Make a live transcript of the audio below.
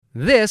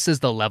This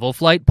is the Level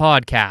Flight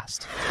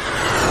Podcast.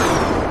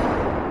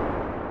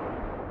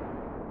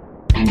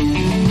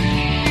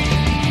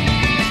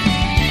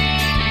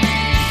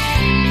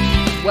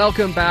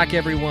 Welcome back,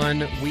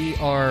 everyone. We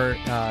are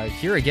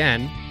here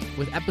again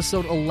with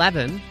episode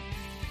 11.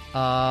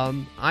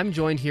 I'm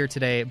joined here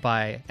today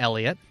by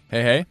Elliot.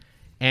 Hey.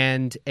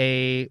 And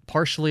a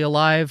partially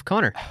alive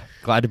Connor.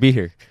 Glad to be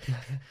here.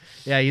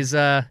 Yeah, he's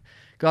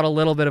got a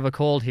little bit of a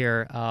cold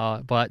here,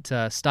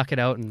 but stuck it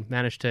out and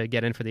managed to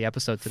get in for the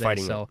episode today.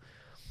 Fighting so,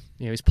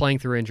 he's playing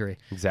through injury.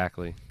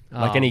 Exactly.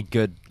 Like any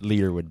good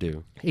leader would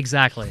do.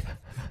 Exactly.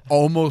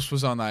 Almost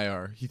was on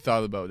IR. He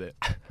thought about it.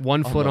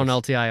 One foot on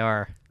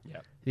LTIR.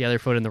 Yep. The other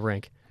foot in the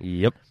rink.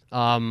 Yep.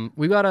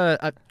 We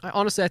got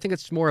honestly, I think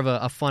it's more of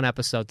a fun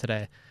episode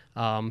today.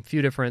 A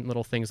few different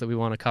little things that we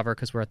want to cover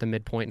because we're at the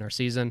midpoint in our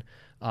season.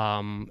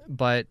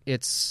 But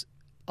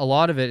a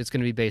lot of it is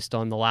going to be based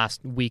on the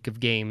last week of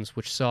games,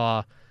 which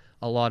saw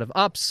a lot of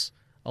ups,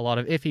 a lot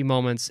of iffy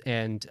moments,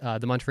 and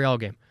the Montreal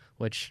game,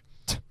 which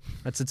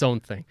that's its own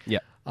thing. Yeah.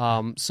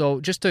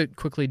 So just to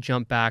quickly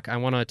jump back, I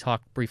want to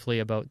talk briefly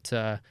about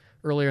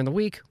earlier in the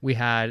week, we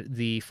had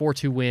the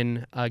 4-2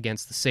 win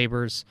against the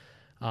Sabres.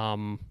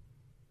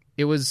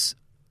 It was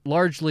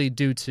largely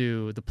due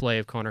to the play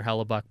of Connor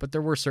Hellebuck, but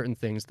there were certain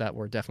things that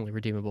were definitely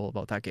redeemable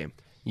about that game.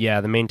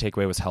 Yeah, the main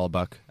takeaway was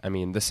Hellebuck. I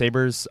mean, the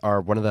Sabres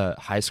are one of the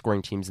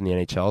high-scoring teams in the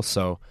NHL,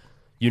 so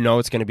you know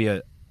it's going to be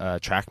a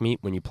track meet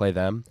when you play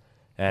them.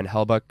 And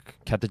Hellebuck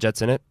kept the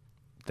Jets in it.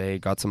 They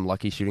got some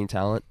lucky shooting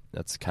talent.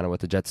 That's kind of what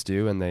the Jets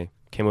do, and they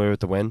came away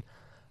with the win.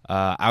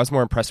 I was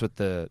more impressed with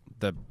the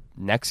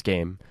next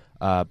game,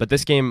 but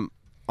this game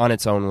on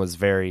its own was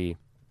very,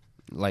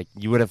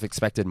 you would have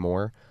expected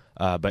more.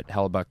 But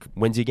Hellebuck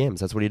wins you games.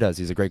 That's what he does.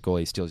 He's a great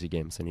goalie. He steals you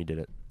games, and he did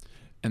it.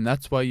 And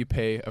that's why you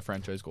pay a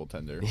franchise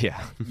goaltender.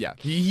 Yeah. Yeah.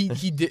 He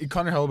did.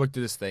 Connor Hellebuck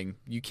did his thing.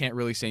 You can't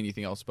really say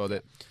anything else about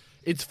it.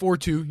 It's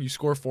 4-2. You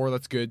score 4.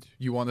 That's good.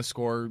 You want to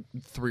score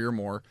 3 or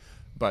more.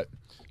 But,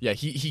 yeah,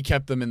 he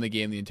kept them in the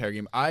game the entire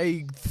game.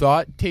 I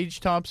thought Tage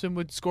Thompson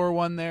would score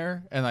 1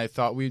 there, and I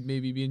thought we'd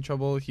maybe be in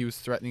trouble. He was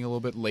threatening a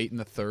little bit late in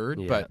the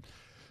third, but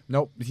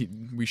nope,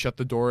 we shut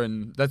the door,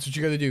 and that's what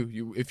you got to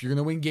do. If you're going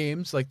to win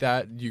games like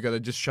that, you got to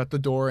just shut the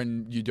door,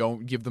 and you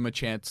don't give them a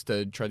chance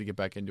to try to get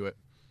back into it.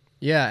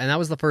 Yeah, and that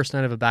was the first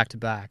night of a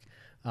back-to-back.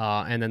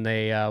 And then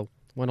they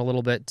went a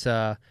little bit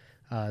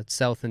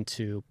south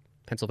into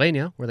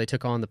Pennsylvania, where they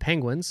took on the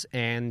Penguins,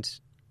 and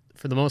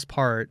for the most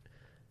part,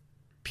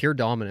 pure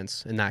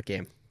dominance in that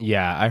game.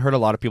 Yeah, I heard a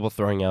lot of people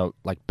throwing out,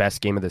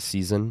 best game of the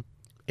season.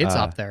 It's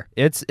up there.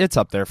 It's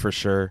up there for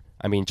sure.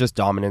 I mean, just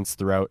dominance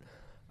throughout.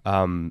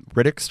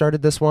 Riddick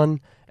started this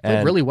one. And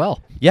played really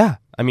well. Yeah.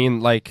 I mean,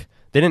 they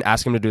didn't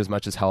ask him to do as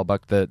much as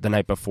Hellebuck the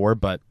night before,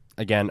 but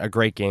again, a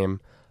great game.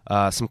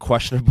 Some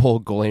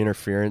questionable goalie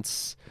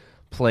interference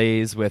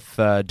plays with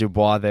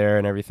Dubois there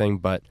and everything,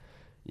 but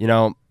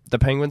the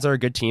Penguins are a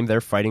good team.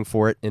 They're fighting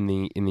for it in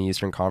the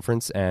Eastern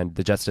Conference, and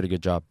the Jets did a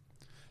good job.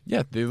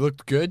 Yeah, they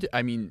looked good.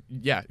 I mean,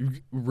 yeah,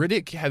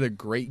 Riddick had a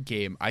great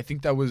game. I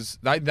think that was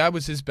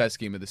his best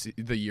game of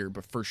the year,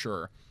 but for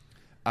sure.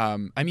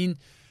 I mean,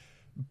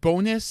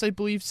 Bonus, I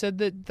believe, said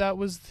that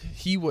was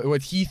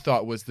what he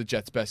thought was the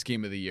Jets' best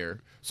game of the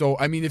year. So,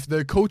 I mean, if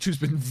the coach who's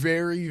been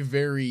very,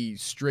 very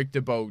strict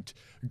about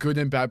good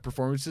and bad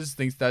performances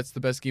thinks that's the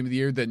best game of the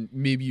year, then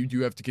maybe you do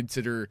have to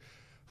consider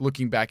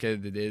looking back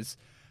at it is.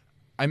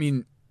 I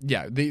mean,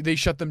 yeah, they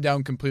shut them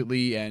down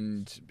completely,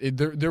 and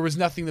there was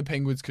nothing the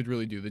Penguins could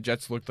really do. The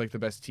Jets looked like the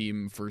best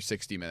team for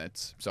 60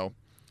 minutes. So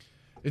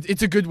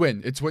it's a good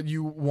win. It's what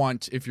you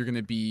want if you're going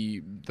to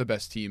be the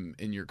best team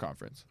in your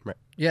conference. Right.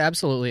 Yeah,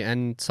 absolutely.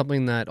 And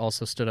something that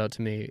also stood out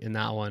to me in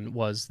that one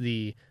was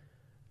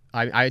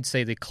I'd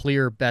say the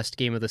clear best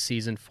game of the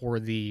season for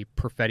the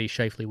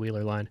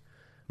Perfetti-Scheifele-Wheeler line.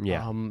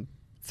 Yeah.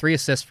 3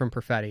 assists from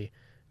Perfetti,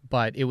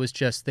 but it was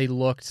just they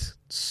looked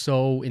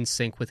so in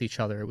sync with each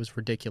other. It was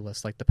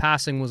ridiculous. The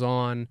passing was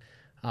on,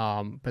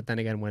 but then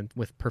again,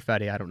 with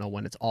Perfetti, I don't know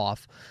when it's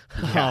off.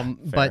 Yeah,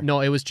 but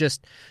no, it was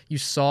just you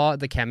saw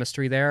the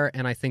chemistry there,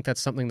 and I think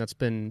that's something that's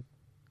been.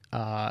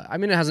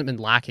 It hasn't been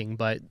lacking,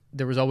 but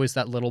there was always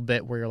that little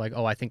bit where you're like,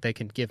 oh, I think they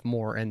can give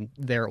more, and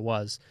there it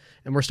was.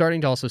 And we're starting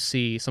to also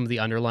see some of the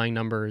underlying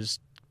numbers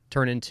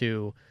turn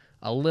into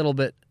a little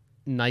bit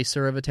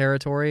nicer of a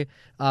territory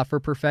for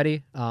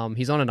Perfetti.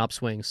 He's on an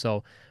upswing,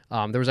 so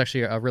there was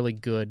actually a really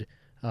good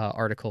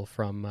article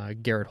from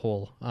Garrett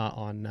Hole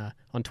on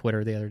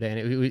Twitter the other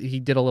day, and he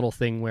did a little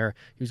thing where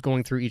he was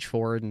going through each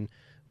forward and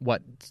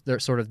what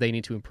they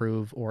need to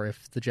improve, or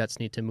if the Jets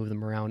need to move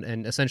them around.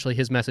 And essentially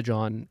his message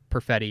on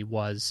Perfetti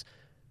was,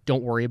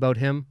 don't worry about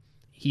him.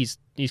 He's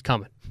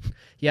coming.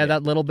 Yeah,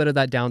 that little bit of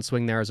that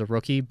downswing there as a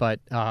rookie, but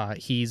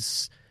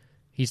he's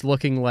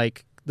looking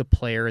like the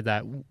player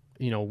that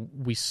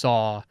we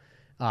saw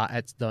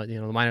at the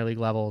the minor league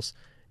levels,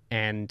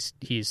 and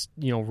he's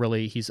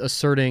he's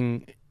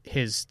asserting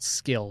his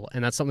skill,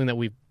 and that's something that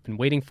we've been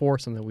waiting for,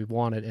 something that we've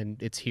wanted, and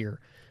it's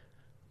here.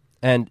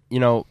 And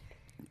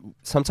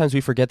sometimes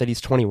we forget that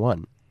he's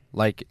 21.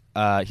 Like,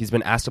 he's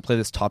been asked to play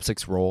this top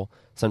 6 role.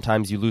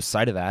 Sometimes you lose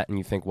sight of that, and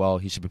you think, well,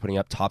 he should be putting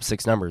up top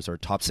 6 numbers or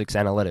top 6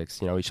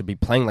 analytics. You know, he should be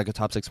playing like a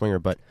top 6 winger,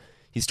 but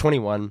he's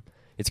 21.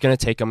 It's going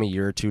to take him a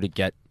year or two to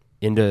get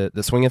into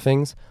the swing of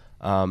things.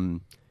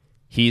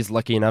 He's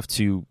lucky enough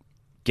to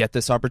get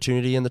this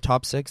opportunity in the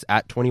top 6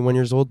 at 21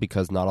 years old,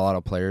 because not a lot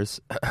of players,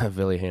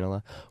 Ville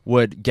Heinola,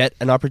 would get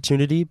an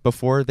opportunity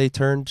before they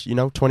turned,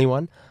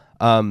 21,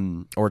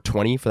 or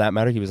 20 for that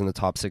matter. He was in the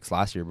top 6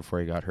 last year before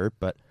he got hurt,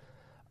 but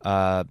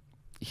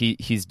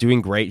he's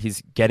doing great.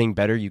 He's getting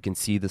better. You can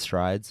see the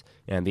strides,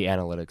 and the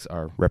analytics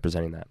are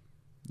representing that.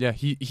 Yeah,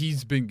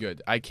 he's been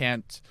good. I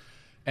can't,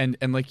 and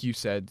like you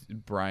said,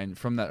 Brian,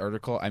 from that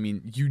article, I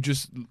mean,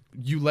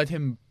 you let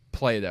him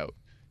play it out.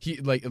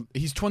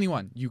 He's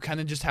 21. You kind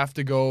of just have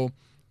to go,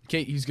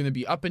 okay, he's going to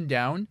be up and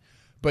down,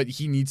 but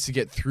he needs to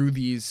get through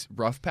these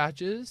rough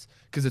patches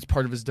because it's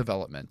part of his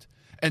development.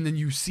 And then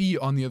you see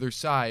on the other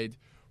side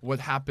what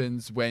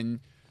happens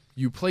when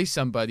you play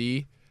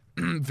somebody,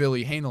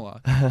 Ville Heinola.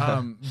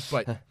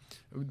 But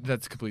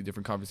that's a completely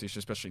different conversation,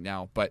 especially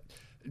now. But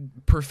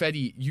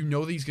Perfetti, you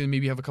know that he's going to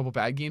maybe have a couple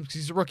bad games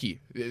because he's a rookie.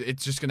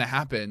 It's just going to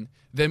happen.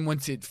 Then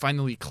once it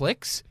finally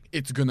clicks,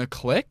 it's going to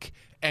click,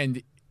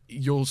 and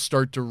you'll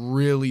start to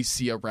really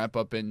see a ramp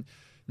up in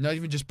not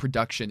even just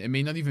production. It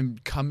may not even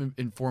come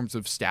in forms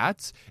of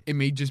stats. It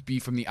may just be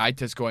from the eye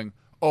test going,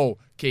 oh,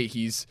 okay,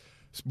 he's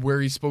where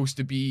he's supposed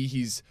to be.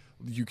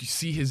 You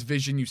see his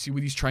vision, you see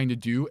what he's trying to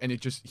do, and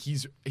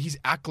he's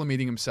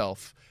acclimating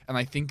himself. And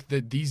I think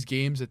that these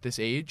games at this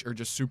age are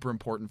just super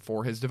important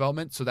for his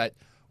development, so that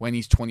when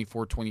he's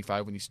 24,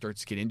 25, when he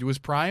starts to get into his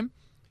prime,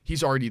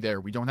 he's already there.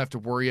 We don't have to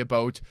worry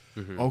about,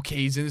 okay,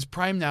 he's in his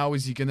prime now.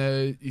 Is he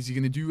gonna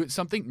do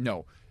something?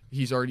 No.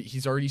 He's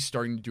already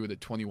starting to do it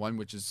at 21,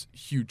 which is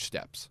huge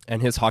steps.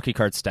 And his hockey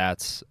card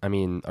stats, I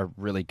mean, are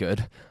really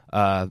good.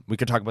 We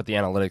could talk about the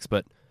analytics,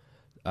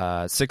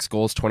 but 6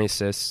 goals, 20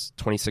 assists,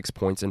 26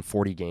 points in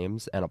 40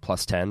 games, and a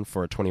 +10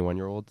 for a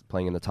 21-year-old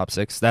playing in the top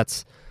 6.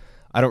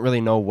 I don't really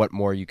know what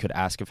more you could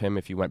ask of him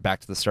if you went back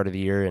to the start of the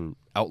year and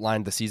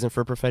outlined the season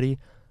for Perfetti.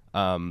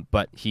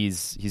 But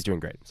he's doing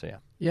great. So yeah.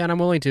 Yeah, and I'm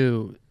willing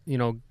to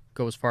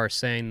go as far as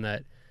saying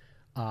that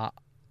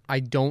I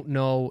don't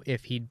know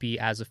if he'd be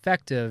as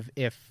effective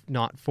if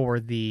not for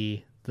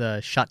the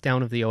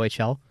shutdown of the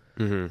OHL,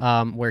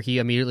 where he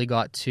immediately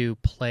got to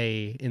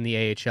play in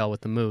the AHL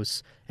with the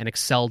Moose and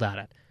excelled at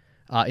it.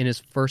 In his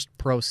first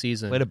pro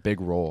season. Played a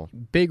big role.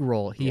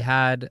 He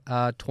had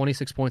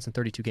 26 points in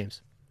 32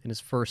 games in his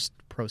first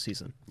pro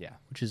season. Yeah.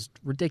 Which is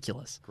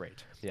ridiculous.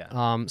 Great.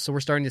 Yeah. So we're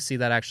starting to see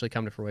that actually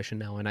come to fruition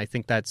now, and I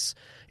think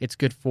it's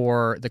good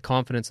for the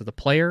confidence of the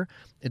player.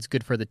 It's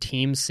good for the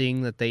team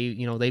seeing that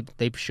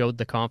they've showed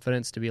the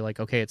confidence to be like,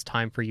 okay, it's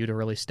time for you to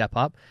really step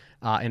up,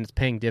 and it's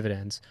paying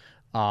dividends.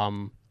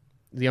 The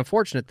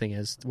unfortunate thing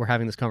is we're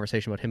having this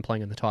conversation about him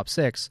playing in the top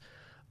 6.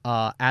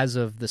 As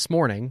of this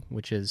morning,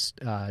 which is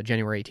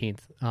January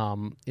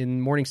 18th,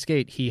 in morning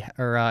skate,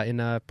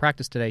 in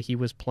practice today, he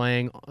was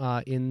playing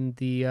in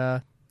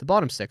the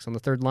bottom 6 on the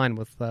third line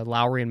with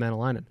Lowry and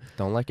Manalainen.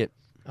 Don't like it.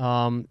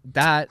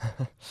 The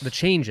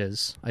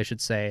changes, I should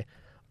say,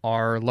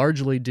 are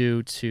largely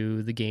due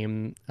to the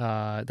game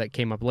that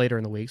came up later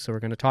in the week, so we're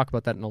going to talk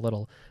about that in a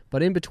little.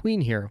 But in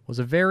between here was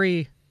a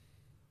very,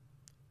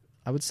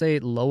 I would say,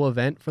 low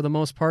event for the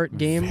most part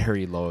game.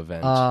 Very low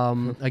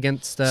event.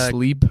 Against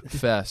Sleep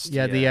Fest.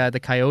 Yeah, the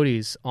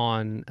Coyotes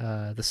on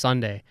the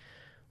Sunday,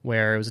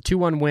 where it was a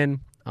 2-1 win.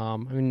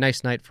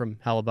 Nice night from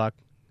Hellebuck.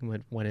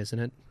 When isn't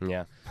it?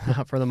 Yeah.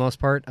 For the most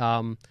part.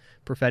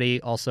 Perfetti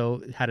also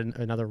had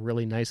another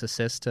really nice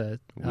assist to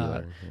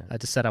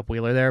set up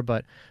Wheeler there,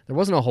 but there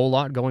wasn't a whole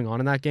lot going on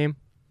in that game.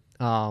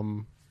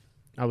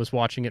 I was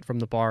watching it from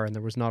the bar, and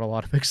there was not a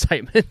lot of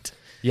excitement.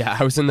 Yeah,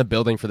 I was in the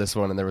building for this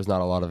one, and there was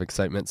not a lot of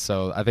excitement,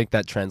 so I think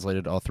that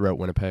translated all throughout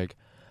Winnipeg.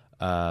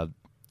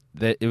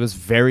 It was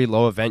very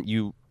low event.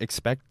 You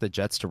expect the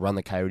Jets to run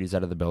the Coyotes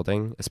out of the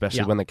building,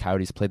 especially when the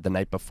Coyotes played the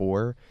night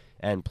before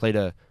and played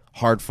a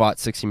hard-fought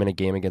 60-minute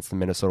game against the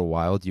Minnesota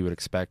Wild. You would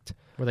expect...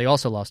 Where they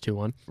also lost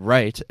 2-1.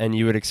 Right, and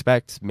you would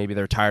expect maybe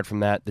they're tired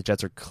from that. The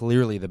Jets are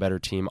clearly the better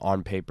team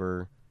on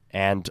paper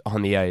and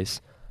on the ice.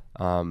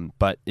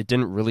 But it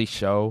didn't really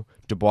show.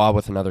 Dubois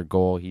with another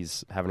goal.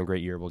 He's having a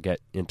great year. We'll get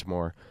into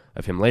more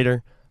of him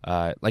later.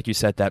 Like you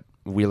said, that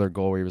Wheeler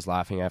goal where he was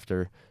laughing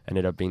after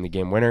ended up being the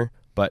game winner.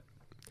 But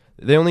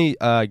they only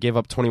gave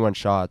up 21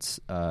 shots.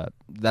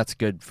 That's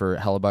good for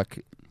Hellebuck.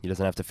 He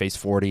doesn't have to face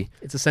 40.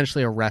 It's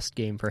essentially a rest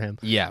game for him.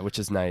 Yeah, which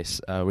is nice.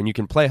 When you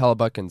can play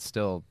Hellebuck and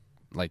still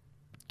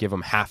give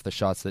him half the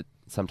shots that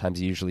sometimes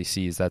he usually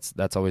sees,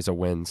 that's always a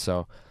win.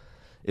 So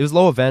it was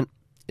low event.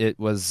 It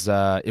was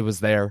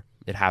there.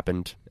 It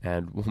happened,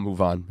 and we'll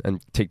move on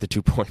and take the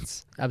 2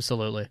 points.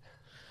 Absolutely.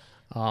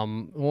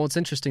 What's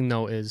interesting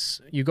though is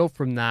you go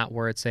from that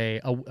where it's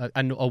a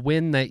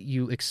win that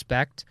you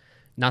expect.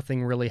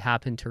 Nothing really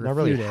happened to refute it.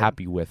 Not really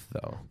happy with,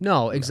 though.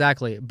 No,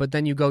 exactly. But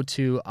then you go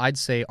to, I'd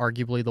say,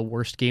 arguably the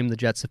worst game the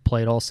Jets have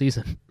played all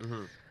season.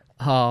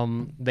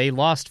 Mm-hmm. They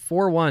lost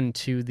 4-1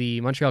 to the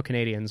Montreal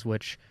Canadiens,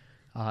 which,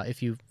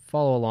 if you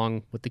follow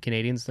along with the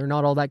Canadians. They're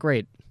not all that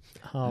great.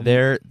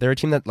 They're a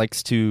team that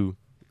likes to,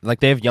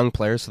 like, they have young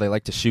players, so they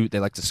like to shoot, they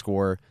like to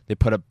score, they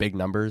put up big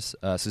numbers.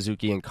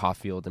 Suzuki and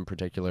Caulfield in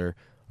particular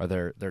are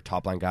their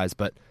top line guys,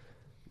 but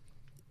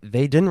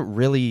they didn't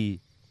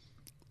really,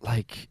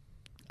 like,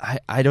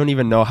 I don't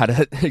even know how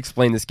to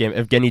explain this game.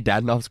 Evgeny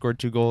Dadonov scored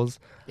 2 goals.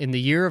 In the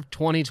year of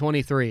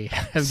 2023,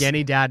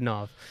 Evgeny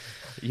Dadonov.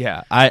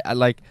 Yeah, I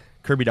like,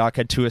 Kirby Dach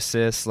had 2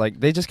 assists. Like,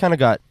 they just kind of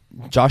got,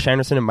 Josh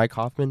Anderson and Mike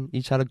Hoffman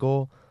each had a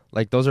goal.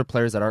 Like, those are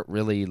players that aren't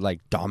really, like,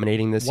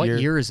 dominating this year.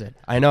 What year is it?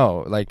 I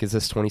know. Like, is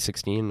this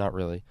 2016? Not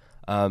really.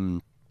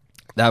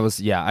 That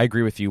was, yeah, I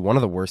agree with you. One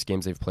of the worst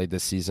games they've played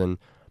this season.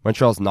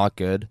 Montreal's not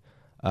good.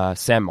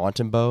 Sam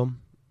Montembeault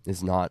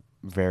is not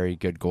very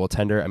good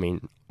goaltender. I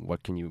mean,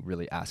 what can you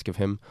really ask of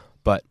him?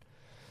 But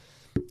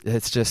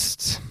it's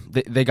just,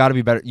 they got to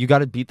be better. You got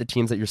to beat the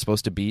teams that you're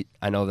supposed to beat.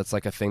 I know that's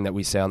like a thing that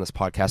we say on this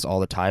podcast all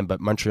the time, but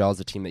Montreal is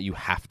a team that you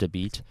have to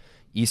beat.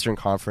 Eastern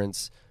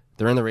Conference,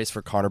 they're in the race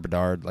for Connor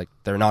Bedard. Like,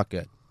 they're not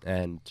good.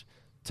 And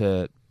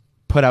to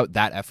put out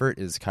that effort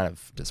is kind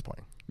of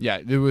disappointing. Yeah,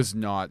 it was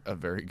not a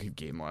very good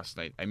game last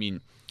night. I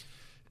mean,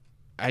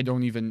 I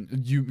don't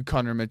even...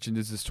 Connor mentioned,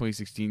 is this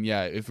 2016?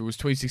 Yeah, if it was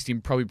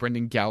 2016, probably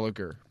Brendan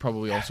Gallagher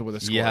probably also would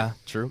have scored. Yeah,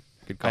 true.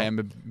 Good call. I am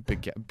a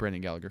big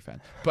Brendan Gallagher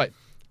fan. But,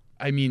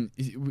 I mean,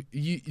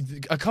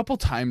 a couple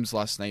times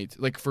last night,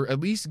 like for at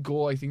least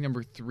goal, I think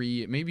number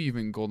 3, maybe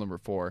even goal number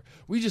 4,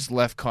 we just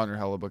left Connor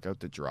Hellebuyck out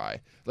to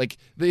dry. Like,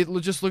 they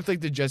just looked like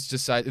the Jets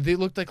decided... They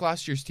looked like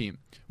last year's team,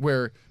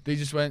 where they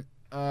just went,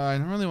 I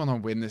don't really want to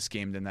win this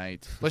game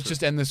tonight. Let's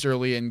just end this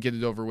early and get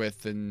it over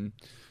with, and,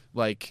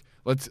 like,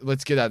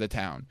 let's get out of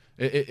town.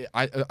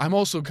 I'm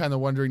also kind of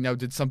wondering now,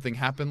 did something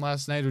happen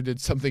last night, or did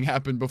something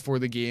happen before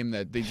the game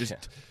that they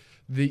just...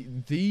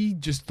 They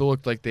just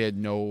looked like they had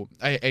no...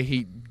 I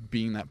hate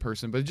being that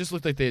person, but it just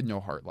looked like they had no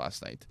heart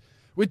last night.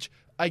 Which,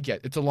 I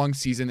get. It's a long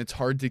season. It's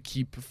hard to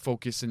keep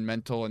focus and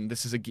mental, and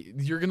this is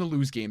you're going to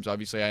lose games,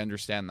 obviously. I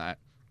understand that.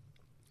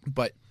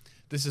 But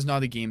this is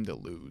not a game to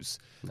lose.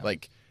 No.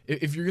 Like,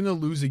 if you're going to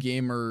lose a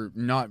game or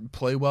not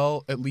play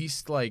well, at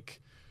least,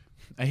 like...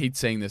 I hate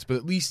saying this, but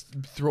at least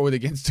throw it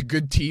against a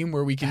good team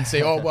where we can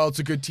say, oh, well, it's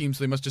a good team,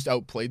 so they must just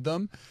outplayed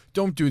them.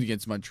 Don't do it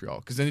against Montreal,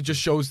 because then it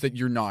just shows that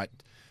you're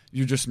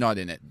just not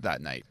in it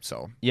that night.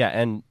 So yeah,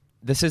 and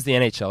this is the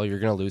NHL. You're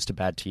going to lose to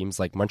bad teams.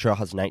 Like, Montreal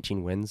has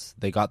 19 wins.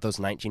 They got those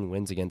 19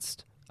 wins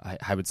against,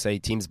 I would say,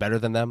 teams better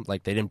than them.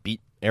 Like, they didn't beat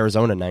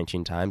Arizona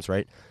 19 times,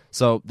 right?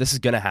 So this is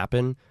going to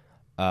happen.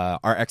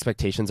 Our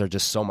expectations are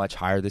just so much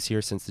higher this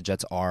year since the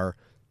Jets are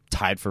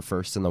tied for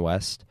first in the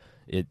West.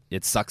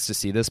 It sucks to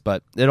see this,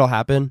 but it'll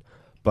happen.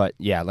 But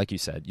yeah, like you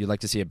said, you'd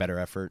like to see a better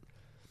effort.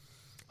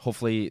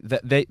 Hopefully,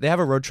 they have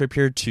a road trip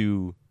here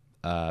to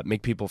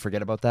make people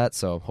forget about that,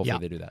 so hopefully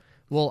they do that.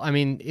 Well, I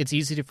mean, it's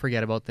easy to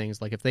forget about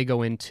things. Like, if they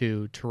go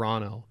into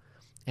Toronto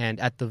and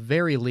at the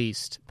very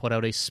least put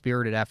out a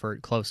spirited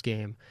effort, close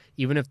game,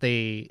 even if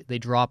they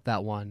drop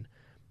that one,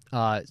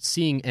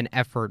 seeing an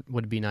effort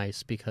would be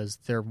nice, because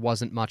there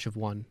wasn't much of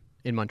one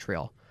in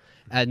Montreal.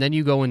 And then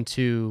you go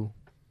into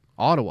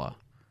Ottawa,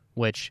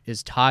 which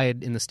is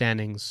tied in the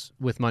standings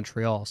with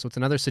Montreal. So it's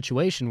another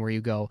situation where you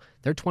go,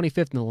 they're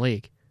 25th in the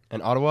league.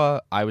 And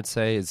Ottawa, I would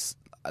say, is...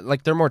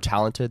 like, they're more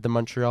talented than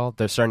Montreal.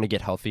 They're starting to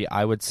get healthy.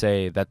 I would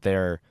say that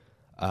they're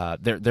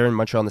in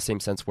Montreal in the same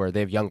sense where they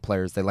have young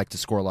players. They like to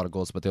score a lot of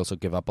goals, but they also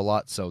give up a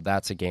lot. So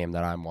that's a game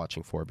that I'm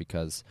watching for,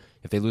 because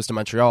if they lose to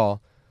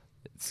Montreal,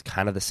 it's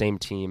kind of the same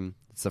team.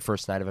 It's the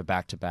first night of a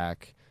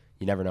back-to-back.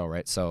 You never know,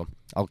 right? So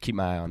I'll keep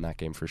my eye on that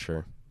game for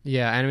sure.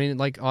 Yeah, and I mean,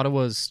 like,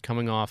 Ottawa's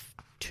coming off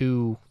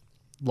 2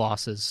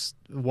 losses,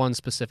 one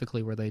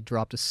specifically where they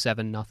dropped a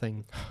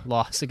 7-0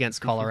 loss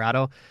against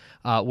Colorado,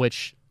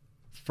 which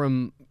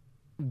from...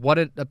 what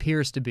it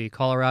appears to be,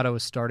 Colorado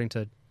is starting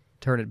to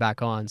turn it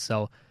back on.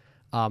 So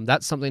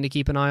that's something to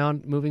keep an eye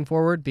on moving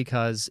forward,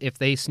 because if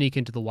they sneak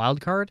into the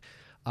wild card,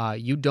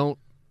 you don't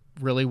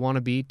really want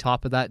to be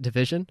top of that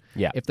division.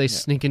 Yeah. If they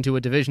sneak into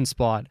a division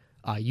spot,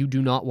 you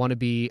do not want to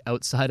be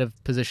outside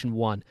of position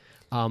 1.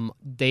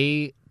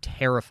 They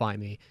terrify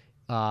me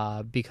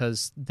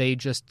because they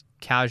just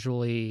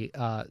casually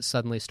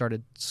suddenly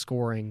started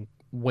scoring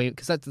way,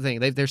 because that's the thing.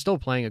 They're still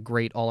playing a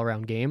great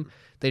all-around game.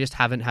 They just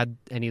haven't had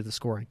any of the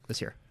scoring this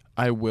year.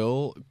 I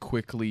will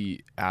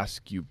quickly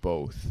ask you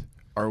both,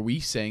 are we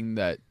saying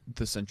that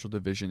the Central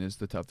Division is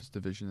the toughest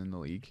division in the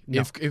league?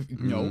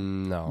 No.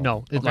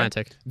 No,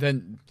 Atlantic. Okay.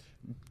 Then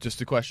just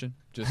a question.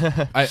 Just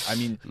I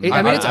mean,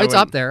 it's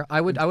up there.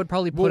 I would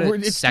probably put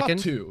it second.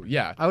 Top 2.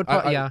 Yeah, I would.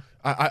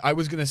 I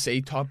was gonna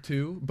say top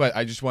 2, but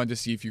I just wanted to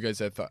see if you guys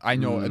had thought. I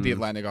know the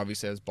Atlantic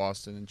obviously has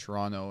Boston and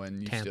Toronto,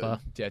 and Tampa.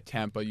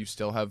 Tampa. You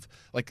still have,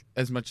 like,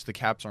 as much as the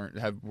Caps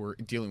we're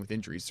dealing with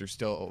injuries. They're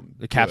still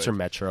the Caps are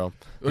Metro.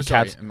 The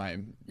Caps,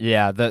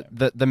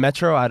 the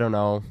Metro. I don't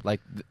know. Like,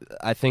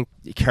 I think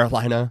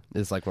Carolina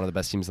is like one of the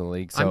best teams in the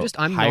league. So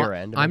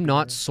I'm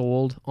not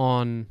sold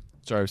on.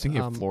 Sorry, I was thinking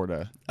of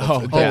Florida. I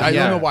don't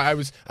know why I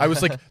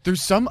was like,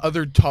 there's some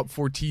other top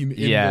 4 team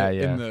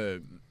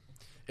in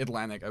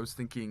Atlantic. I was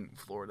thinking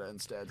Florida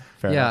instead.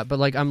 Fair Yeah, enough. but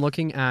like I'm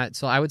looking at,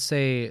 so I would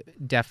say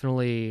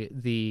definitely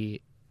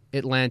the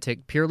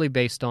Atlantic, purely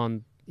based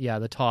on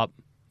the top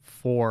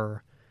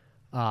 4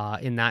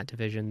 in that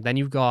division. Then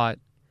you've got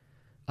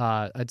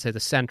I'd say the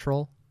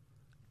Central.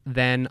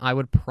 Then I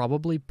would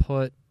probably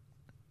put,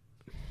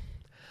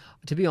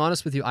 to be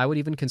honest with you, I would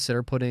even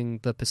consider putting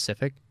the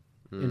Pacific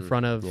in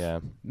front of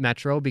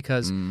Metro,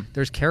 because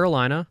there's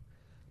Carolina.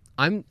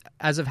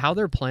 As of how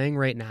they're playing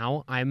right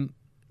now,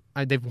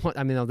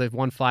 they've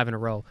won 5 in a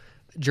row.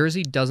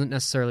 Jersey doesn't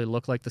necessarily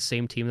look like the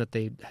same team that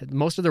they had.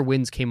 Most of their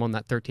wins came on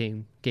that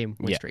 13-game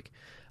win streak.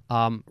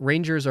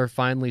 Rangers are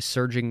finally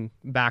surging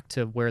back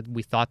to where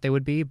we thought they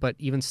would be, but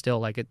even still,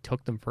 like, it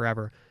took them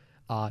forever.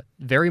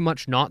 Very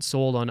much not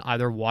sold on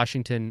either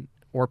Washington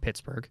or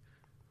Pittsburgh.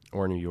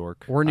 Or New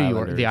York.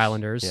 The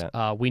Islanders.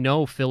 Yeah. We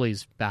know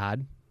Philly's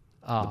bad.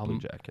 The Blue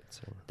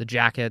Jackets. The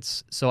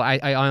Jackets. So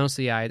I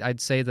honestly,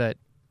 I'd say that,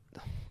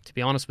 to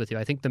be honest with you,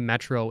 I think the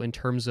Metro, in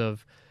terms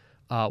of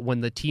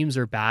when the teams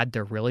are bad,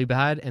 they're really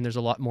bad, and there's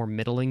a lot more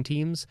middling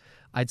teams.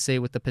 I'd say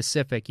with the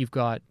Pacific, you've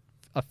got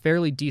a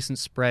fairly decent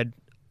spread,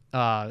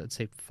 let's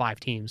say 5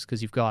 teams,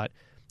 because you've got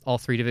all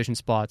 3 division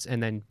spots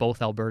and then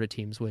both Alberta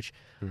teams, which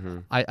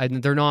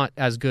they're not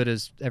as good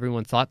as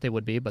everyone thought they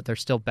would be, but they're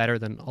still better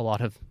than a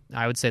lot of,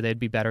 I would say they'd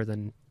be better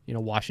than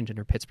Washington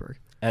or Pittsburgh.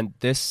 And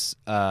this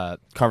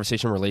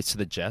conversation relates to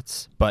the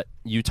Jets, but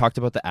you talked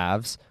about the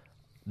Avs.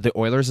 The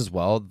Oilers as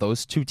well,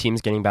 those 2 teams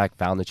getting back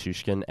Val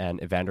Nichushkin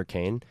and Evander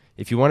Kane.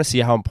 If you want to see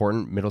how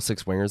important middle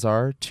 6 wingers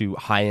are to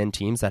high-end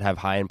teams that have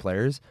high-end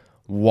players,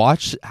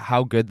 watch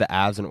how good the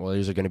Avs and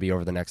Oilers are going to be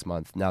over the next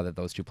month now that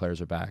those 2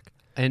 players are back.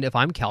 And if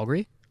I'm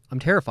Calgary, I'm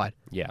terrified.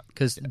 Yeah.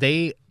 Because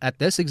they, at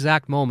this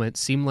exact moment,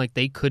 seem like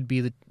they could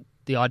be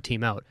the odd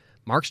team out.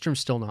 Markstrom's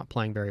still not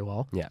playing very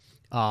well. Yeah.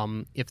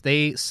 If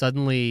they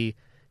suddenly,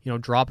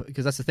 drop,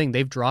 because that's the thing,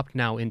 they've dropped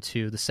now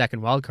into the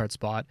second wildcard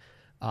spot,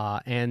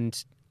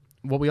 and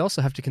what we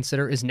also have to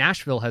consider is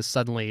Nashville has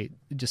suddenly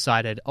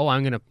decided,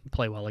 I'm going to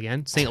play well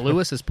again. St.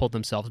 Louis has pulled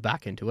themselves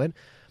back into it.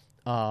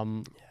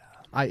 I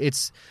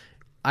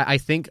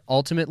think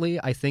ultimately,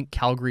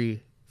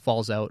 Calgary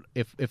falls out.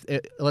 If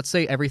let's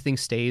say everything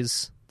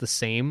stays the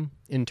same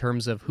in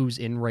terms of who's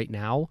in right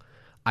now,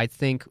 I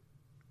think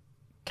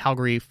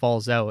Calgary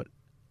falls out,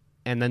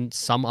 and then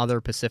some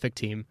other Pacific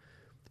team,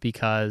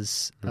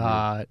 because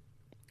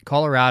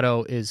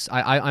Colorado is.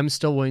 I'm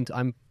still willing to.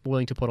 I'm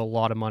willing to put a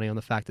lot of money on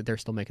the fact that they're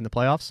still making the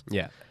playoffs.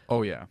 Yeah.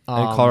 Oh yeah.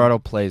 And Colorado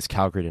plays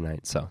Calgary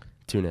tonight, so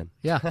tune in.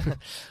 Yeah.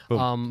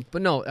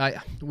 But no,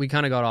 we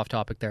kind of got off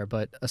topic there.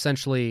 But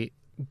essentially,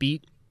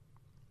 beat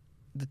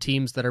the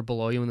teams that are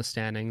below you in the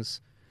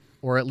standings,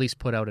 or at least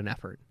put out an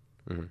effort.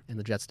 And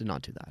the Jets did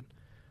not do that.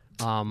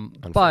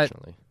 But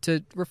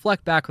to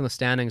reflect back on the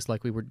standings,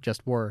 like we were,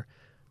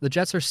 the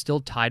Jets are still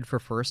tied for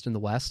first in the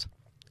West.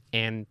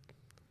 And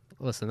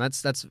listen,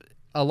 that's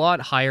a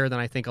lot higher than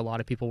I think a lot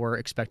of people were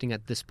expecting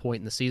at this point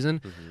in the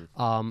season.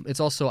 It's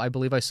also, I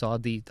believe I saw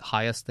the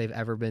highest they've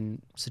ever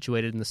been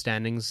situated in the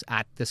standings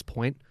at this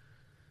point.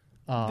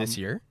 This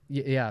year?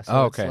 Yeah.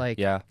 So okay. It's like,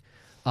 yeah.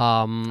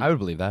 I would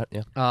believe that,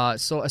 yeah.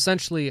 So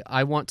essentially,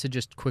 I want to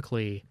just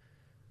quickly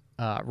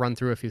run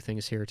through a few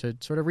things here to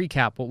sort of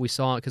recap what we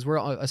saw, because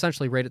we're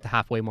essentially right at the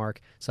halfway mark.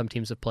 Some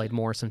teams have played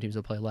more, some teams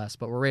have played less,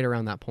 but we're right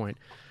around that point.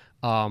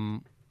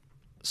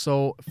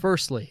 So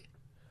firstly,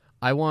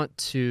 I want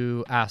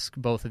to ask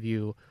both of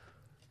you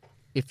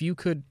if you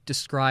could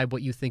describe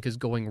what you think is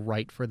going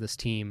right for this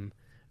team,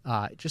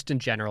 just in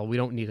general. We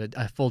don't need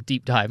a full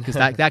deep dive, because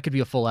that could be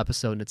a full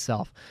episode in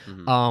itself.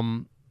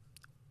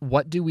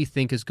 What do we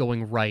think is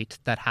going right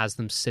that has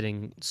them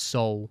sitting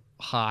so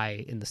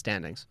high in the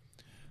standings?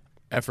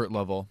 Effort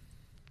level.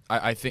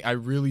 I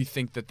really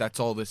think that's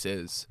all this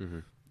is.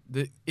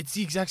 It's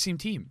the exact same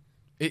team.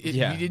 We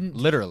didn't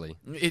literally.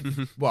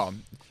 Well,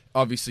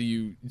 obviously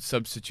you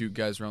substitute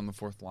guys around the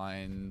fourth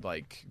line,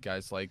 like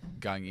guys like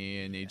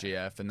Gagné and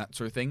AJF and that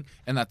sort of thing,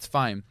 and that's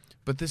fine.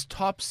 But this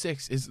top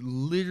 6 is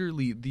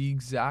literally the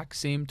exact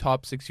same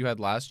top 6 you had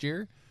last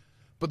year,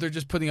 but they're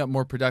just putting up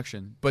more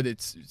production. But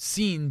it's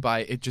seen by,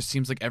 it just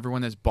seems like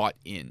everyone has bought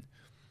in.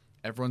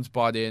 Everyone's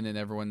bought in, and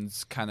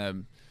everyone's kind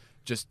of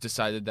just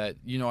decided that,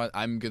 you know what,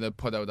 I'm going to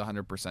put out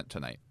 100%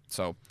 tonight.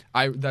 So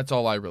that's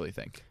all I really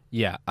think.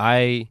 Yeah,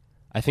 I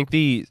think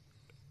the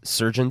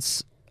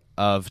surgence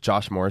of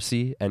Josh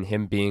Morrissey and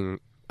him being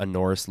a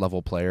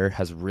Norris-level player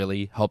has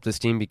really helped this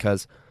team,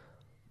 because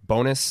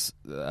Bonus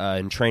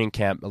in training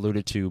camp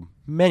alluded to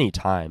many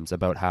times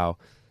about how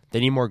they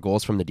need more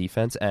goals from the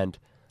defense, and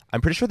I'm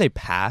pretty sure they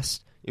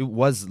passed. It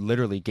was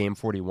literally game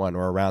 41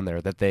 or around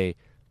there that they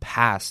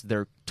passed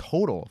their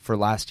total for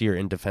last year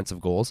in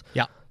defensive goals.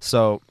 Yeah.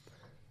 So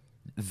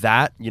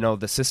that,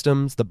 the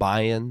systems, the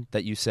buy-in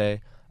that you say,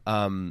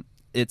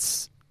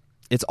 it's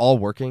all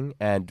working,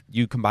 and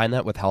you combine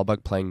that with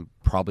Hellebuyck playing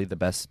probably the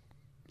best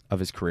of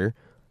his career,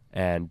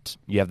 and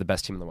you have the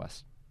best team in the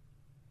West.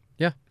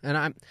 Yeah,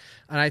 and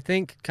I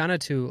think kind of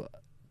to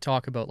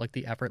talk about like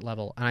the effort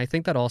level, and I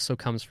think that also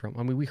comes from,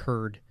 we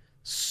heard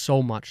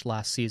so much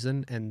last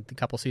season and a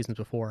couple seasons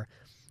before,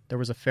 there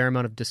was a fair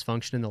amount of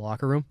dysfunction in the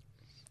locker room.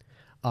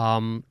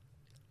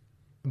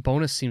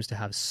 Bonus seems to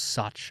have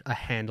such a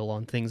handle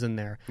on things in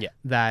there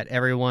that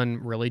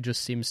everyone really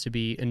just seems to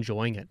be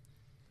enjoying it.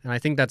 And I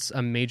think that's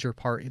a major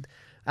part.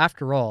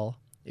 After all,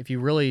 if you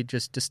really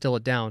just distill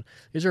it down,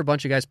 these are a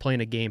bunch of guys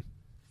playing a game.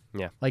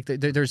 Yeah. Like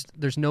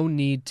there's no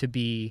need to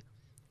be,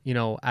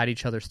 at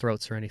each other's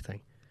throats or anything.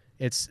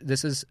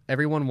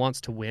 Everyone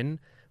wants to win,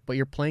 but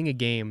you're playing a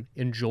game.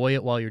 Enjoy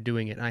it while you're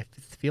doing it. And I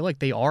feel like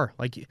they are.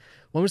 Like,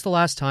 when was the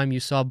last time you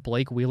saw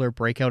Blake Wheeler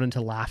break out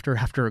into laughter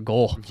after a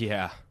goal?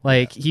 Yeah.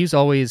 He's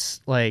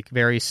always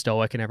very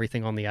stoic and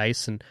everything on the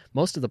ice, and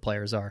most of the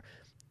players are.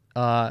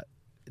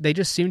 They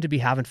just seem to be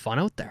having fun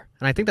out there,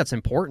 and I think that's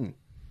important.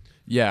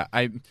 Yeah,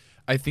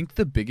 I think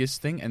the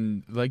biggest thing,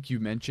 and like you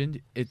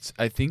mentioned,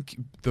 I think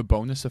the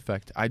bonus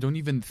effect. I don't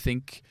even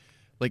think,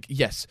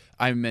 yes,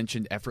 I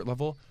mentioned effort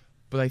level,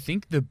 but I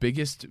think the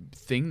biggest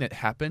thing that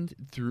happened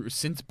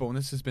since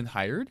Bonus has been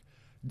hired,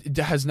 it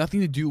has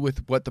nothing to do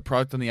with what the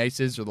product on the ice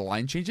is or the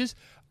line changes.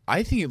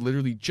 I think it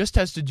literally just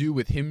has to do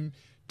with him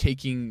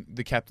taking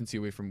the captaincy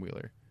away from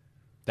Wheeler.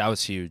 That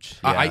was huge.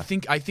 Yeah. I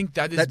think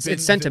that is. It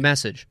sent a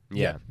message.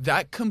 Yeah,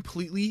 that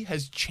completely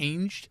has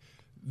changed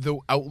the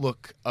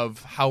outlook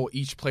of how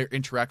each player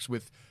interacts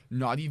with,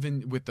 not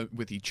even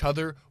with each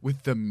other,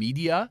 with the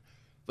media.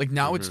 Like,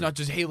 now it's not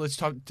just, hey, let's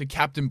talk to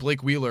Captain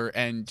Blake Wheeler,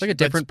 and it's like a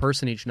different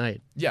person each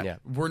night. Yeah,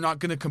 we're not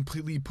going to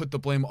completely put the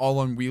blame all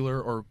on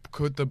Wheeler or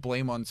put the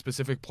blame on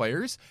specific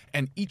players.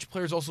 And each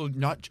player's also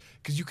not,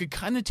 because you could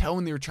kind of tell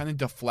when they were trying to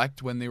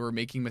deflect when they were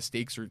making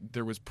mistakes or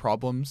there was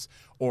problems,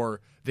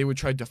 or they would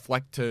try to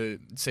deflect to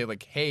say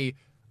hey,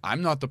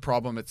 I'm not the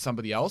problem, it's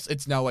somebody else.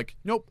 It's now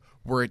nope,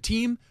 we're a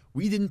team.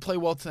 We didn't play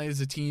well tonight as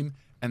a team,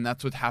 and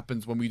that's what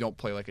happens when we don't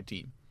play like a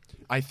team.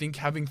 I think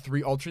having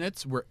 3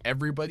 alternates where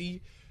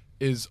everybody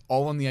is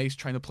all on the ice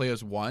trying to play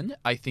as one,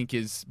 I think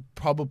is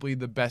probably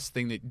the best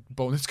thing that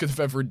Bonus could have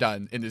ever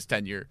done in his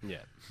tenure. Yeah.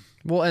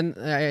 Well, and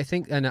I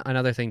think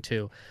another thing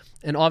too,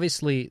 and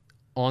obviously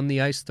on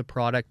the ice the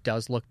product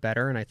does look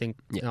better, and I think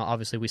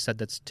obviously we said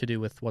that's to do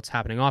with what's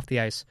happening off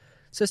the ice.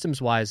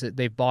 Systems-wise,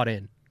 they've bought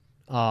in.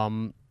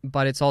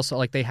 But it's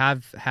also they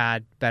have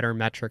had better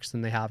metrics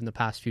than they have in the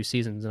past few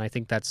seasons, and I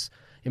think that's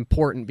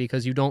important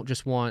because you don't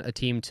just want a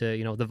team to,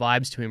 the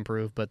vibes to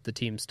improve, but the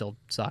team still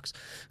sucks.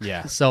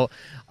 Yeah. So,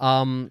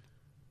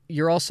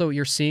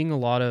 you're seeing a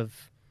lot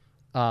of,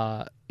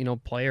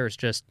 players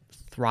just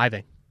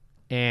thriving,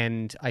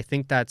 and I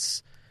think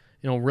that's,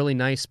 really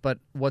nice. But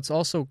what's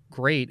also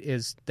great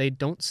is they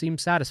don't seem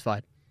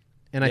satisfied,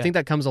 and I think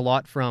that comes a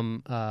lot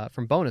from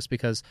Bonus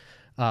because.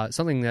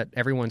 Something that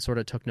everyone sort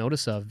of took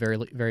notice of very,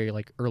 very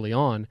early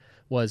on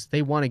was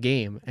they won a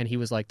game, and he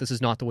was like, "This is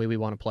not the way we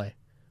want to play.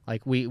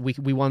 We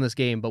won this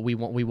game, but we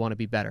want to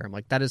be better." I'm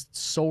like, that is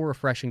so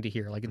refreshing to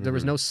hear. There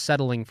was no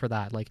settling for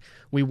that.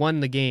 We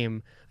won the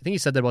game. I think he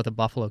said that about the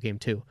Buffalo game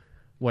too,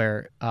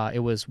 where it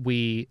was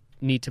we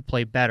need to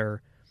play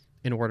better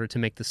in order to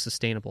make this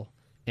sustainable,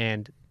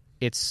 and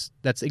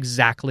that's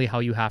exactly how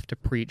you have to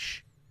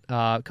preach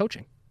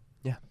coaching.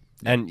 Yeah,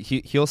 and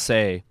he'll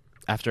say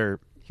after.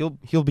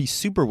 He'll be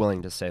super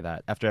willing to say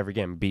that after every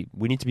game.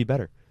 We need to be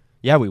better.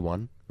 Yeah, we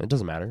won. It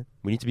doesn't matter.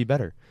 We need to be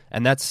better,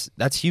 and that's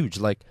huge.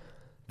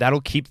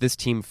 That'll keep this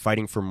team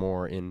fighting for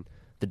more in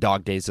the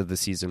dog days of the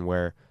season,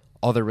 where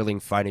all they're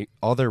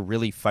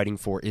really fighting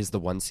for is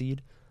the 1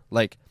 seed.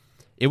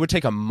 It would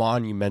take a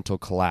monumental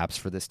collapse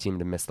for this team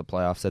to miss the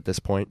playoffs at this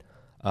point.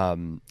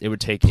 It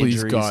would take Please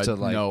injuries God, to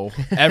no.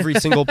 Every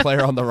single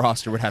player on the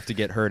roster would have to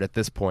get hurt at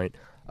this point.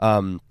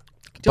 Don't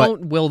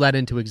will that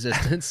into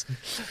existence.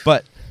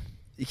 But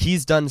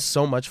he's done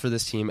so much for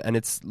this team, and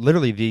it's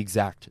literally the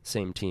exact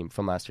same team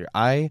from last year.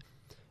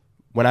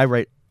 When I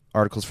write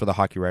articles for the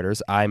Hockey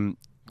Writers, I'm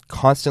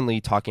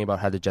constantly talking about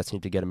how the Jets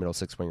need to get a middle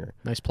 6 winger.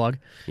 Nice plug.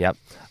 Yep.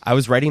 I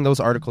was writing those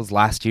articles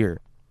last year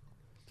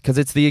because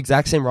it's the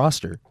exact same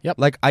roster. Yep.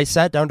 I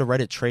sat down to write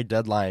a trade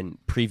deadline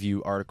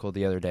preview article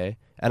the other day,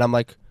 and I'm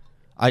like,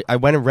 I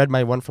went and read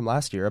my one from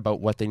last year about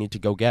what they need to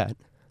go get.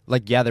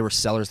 They were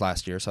sellers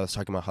last year, so I was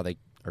talking about how they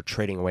are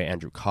trading away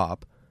Andrew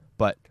Kopp,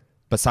 but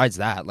besides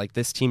that,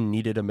 this team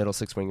needed a middle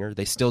 6 winger.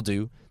 They still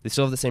do. They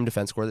still have the same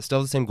defense core. They still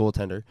have the same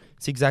goaltender.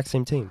 It's the exact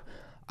same team.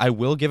 I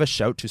will give a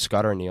shout to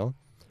Scott Arniel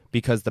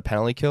because the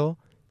penalty kill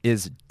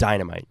is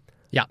dynamite.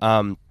 Yeah.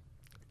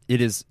 It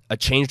is a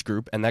changed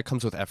group, and that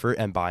comes with effort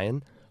and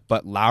buy-in.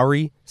 But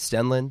Lowry,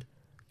 Stenlund,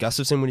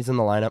 Gustafsson when he's in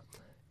the lineup,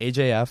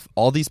 AJF,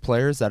 all these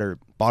players that are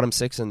bottom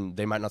 6 and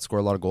they might not score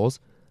a lot of goals,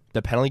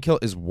 the penalty kill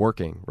is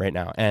working right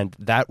now, and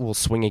that will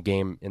swing a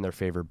game in their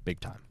favor big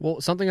time. Well,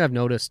 something I've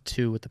noticed,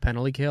 too, with the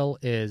penalty kill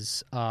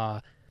is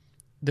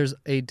there's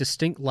a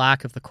distinct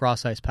lack of the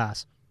cross-ice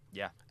pass.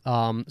 Yeah.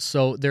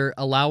 So they're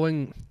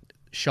allowing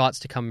shots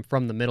to come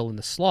from the middle in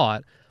the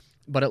slot,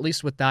 but at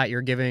least with that,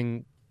 you're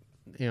giving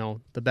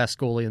the best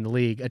goalie in the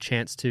league a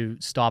chance to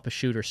stop a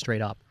shooter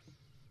straight up.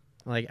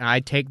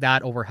 I'd take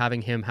that over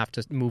having him have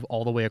to move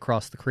all the way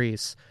across the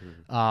crease.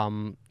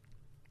 Mm-hmm.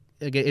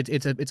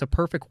 It's a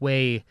perfect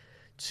way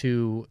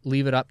to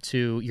leave it up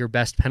to your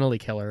best penalty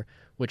killer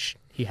which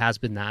he has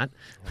been that.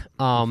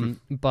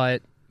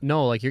 But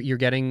no, like you're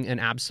getting an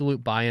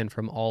absolute buy-in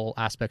from all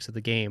aspects of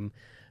the game.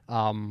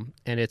 And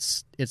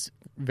it's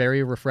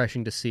very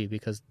refreshing to see,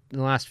 because in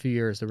the last few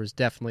years there was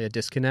definitely a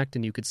disconnect,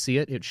 and you could see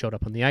it. It showed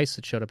up on the ice.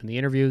 It showed up in the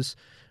interviews.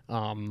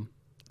 And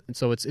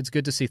so it's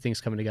good to see things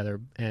coming together.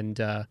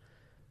 And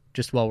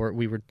just while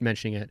we were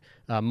mentioning it,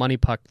 Money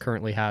Puck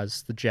currently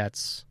has the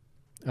Jets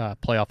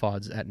playoff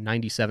odds at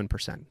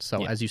 97%.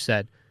 So as you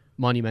said,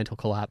 monumental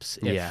collapse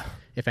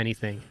if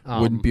anything.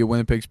 Wouldn't be a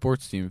Winnipeg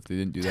sports team if they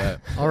didn't do that.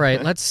 All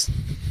right, let's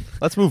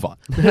move on.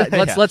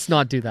 let's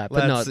not do that.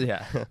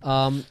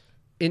 But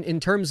in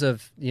terms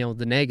of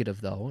the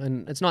negative though,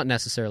 and it's not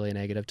necessarily a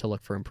negative to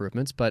look for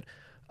improvements, but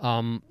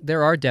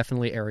there are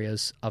definitely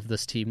areas of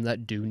this team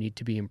that do need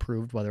to be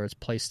improved, whether it's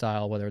play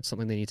style, whether it's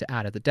something they need to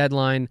add at the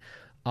deadline.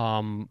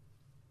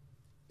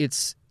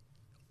 It's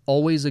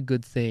always a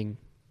good thing,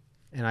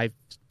 and I've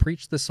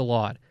preached this a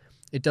lot.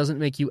 It doesn't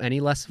make you any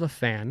less of a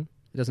fan.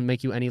 It doesn't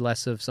make you any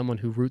less of someone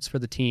who roots for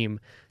the team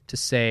to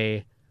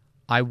say,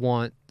 I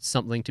want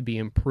something to be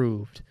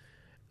improved.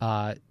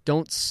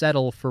 Don't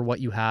settle for what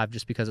you have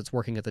just because it's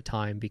working at the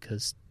time,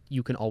 because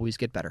you can always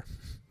get better.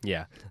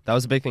 Yeah, that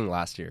was a big thing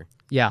last year.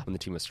 Yeah. When the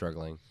team was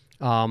struggling.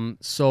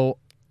 So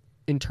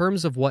in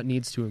terms of what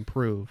needs to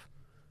improve,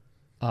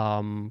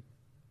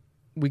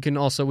 we can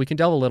delve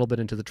a little bit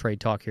into the trade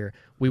talk here.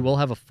 We will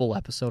have a full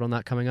episode on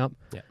that coming up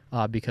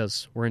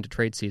because we're into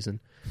trade season.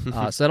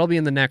 So that'll be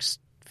in the next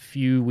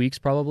few weeks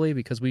probably,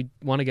 because we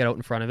want to get out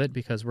in front of it,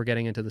 because we're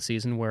getting into the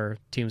season where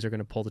teams are going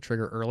to pull the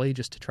trigger early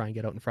just to try and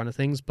get out in front of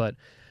things. But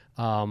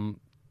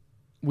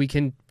we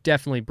can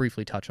definitely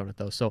briefly touch on it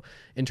though. So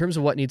in terms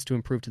of what needs to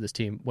improve to this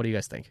team, what do you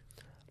guys think?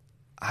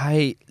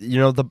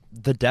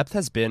 The depth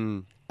has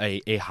been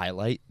a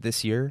highlight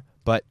this year,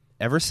 but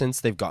ever since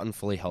they've gotten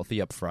fully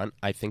healthy up front,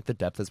 I think the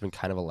depth has been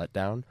kind of a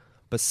letdown,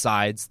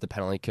 besides the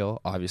penalty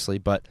kill, obviously.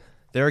 But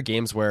there are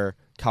games where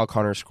Kyle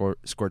Connor score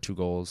 2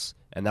 goals,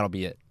 and that'll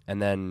be it.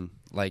 And then,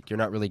 you're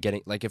not really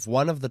getting... if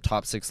one of the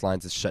top 6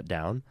 lines is shut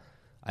down,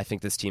 I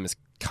think this team is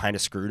kind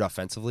of screwed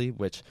offensively,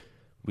 which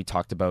we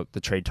talked about the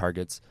trade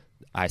targets.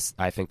 I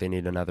think they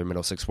need another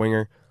middle 6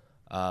 winger.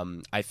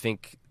 I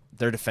think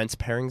their defense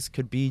pairings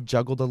could be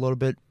juggled a little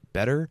bit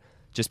better,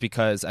 just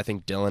because I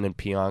think Dylan and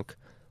Pionk,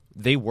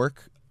 they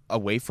work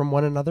away from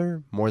one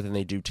another more than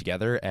they do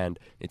together, and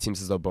it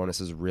seems as though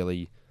Bonus is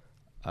really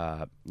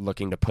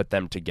looking to put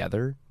them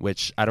together,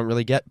 which I don't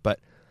really get. But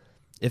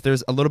if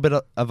there's a little bit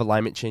of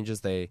alignment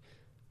changes, they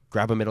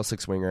grab a middle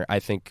 6 winger. I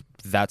think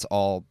that's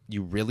all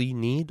you really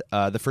need.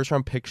 The first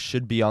round pick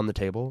should be on the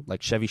table.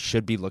 Chevy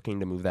should be looking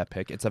to move that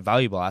pick. It's a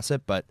valuable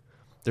asset, but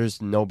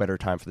there's no better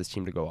time for this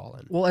team to go all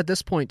in. Well, at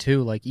this point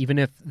too, even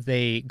if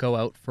they go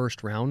out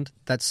first round,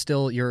 that's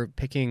still, you're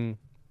picking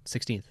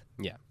 16th.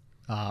 Yeah.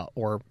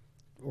 Or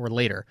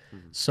later.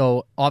 Mm-hmm.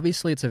 So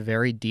obviously it's a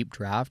very deep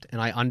draft,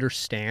 and I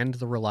understand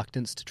the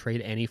reluctance to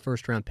trade any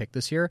first round pick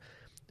this year.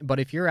 But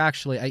if you're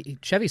actually,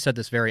 Chevy said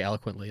this very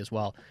eloquently as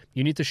well,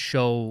 you need to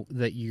show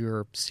that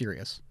you're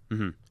serious.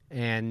 Mm-hmm.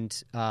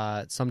 And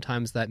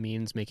sometimes that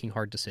means making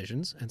hard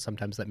decisions, and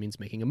sometimes that means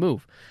making a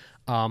move.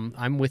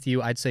 I'm with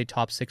you. I'd say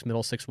top 6,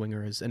 middle 6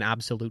 winger is an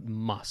absolute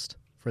must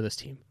for this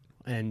team.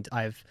 And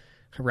I've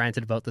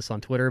ranted about this on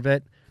Twitter a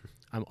bit.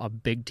 I'm a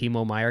big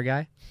Timo Meier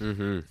guy.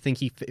 Mm-hmm. I think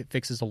he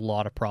fixes a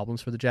lot of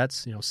problems for the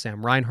Jets.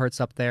 Sam Reinhart's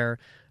up there.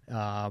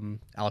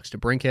 Alex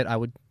DeBrincat I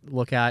would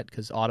look at,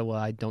 because Ottawa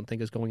I don't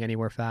think is going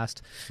anywhere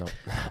fast. No.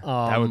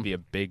 That would be a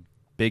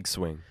big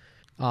swing.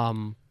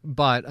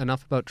 But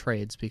enough about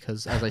trades,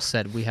 because as I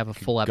said, we have a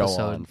full episode.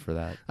 Go on for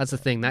that. That's the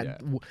thing.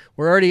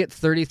 We're already at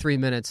 33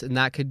 minutes, and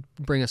that could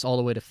bring us all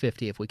the way to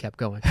 50 if we kept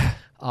going.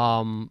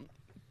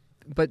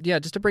 But yeah,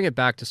 just to bring it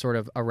back to sort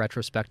of a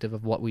retrospective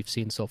of what we've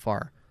seen so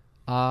far.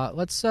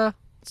 Let's do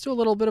a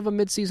little bit of a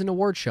mid-season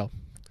award show.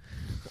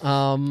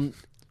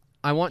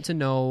 I want to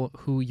know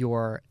who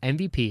your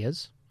MVP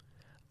is,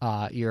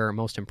 your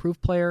most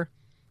improved player,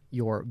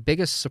 your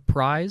biggest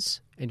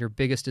surprise, and your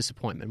biggest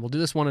disappointment. We'll do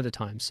this one at a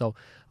time. So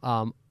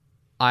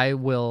I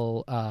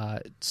will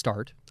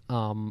start.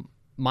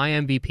 My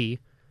MVP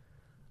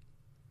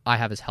I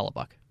have is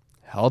Hellebuck.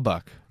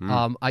 Hellebuck.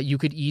 You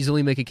could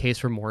easily make a case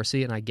for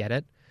Morrissey, and I get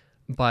it.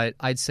 But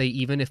I'd say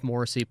even if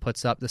Morrissey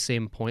puts up the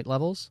same point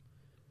levels,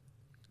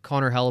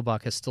 Connor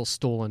Hellebuck has still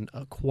stolen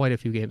quite a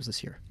few games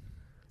this year.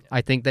 Yeah.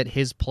 I think that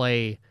his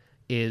play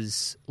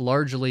is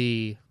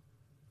largely,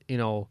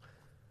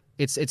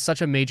 it's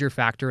such a major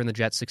factor in the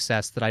Jets'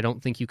 success that I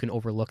don't think you can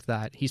overlook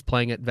that. He's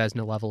playing at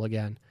Vezina level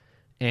again,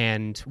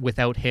 and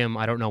without him,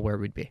 I don't know where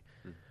we'd be.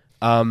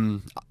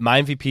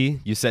 My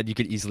MVP, you said you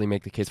could easily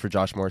make the case for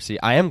Josh Morrissey.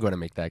 I am going to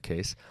make that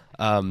case.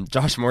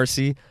 Josh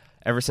Morrissey,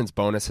 ever since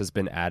Bonus has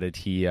been added,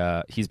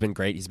 he's been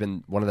great. He's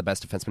been one of the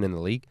best defensemen in the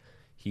league.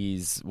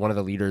 He's one of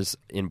the leaders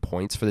in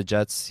points for the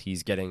Jets.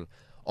 He's getting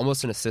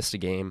almost an assist a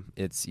game.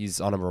 He's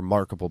on a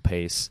remarkable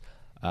pace.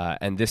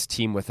 And this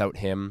team without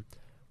him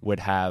would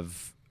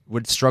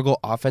struggle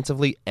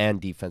offensively and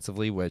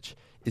defensively, which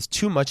is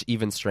too much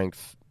even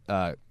strength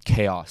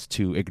chaos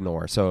to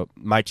ignore. So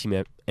my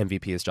team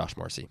MVP is Josh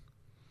Morrissey.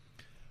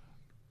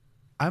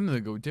 I'm going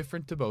to go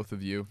different to both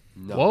of you.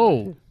 No.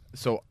 Whoa.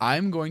 So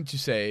I'm going to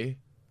say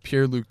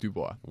Pierre-Luc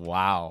Dubois.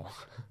 Wow.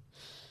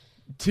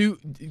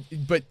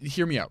 But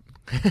hear me out.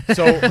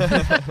 So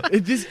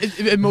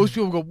and most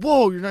people go,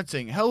 whoa, you're not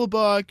saying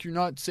Hellebuck, you're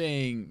not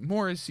saying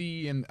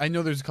Morrissey, and I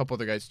know there's a couple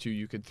other guys too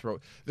you could throw.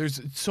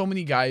 There's so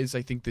many guys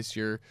I think this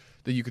year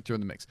that you could throw in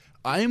the mix.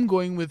 I am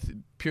going with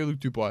Pierre-Luc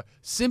Dubois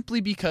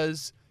simply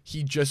because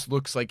he just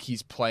looks like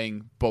he's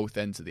playing both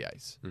ends of the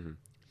ice. Mm-hmm.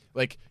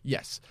 Like,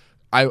 yes,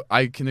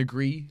 I can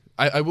agree.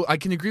 I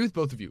can agree with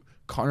both of you.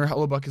 Connor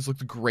Hellebuck has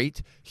looked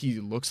great.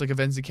 He looks like a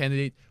Vezina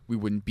candidate. We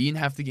wouldn't be in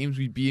half the games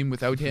we'd be in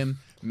without him.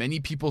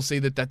 Many people say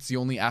that that's the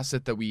only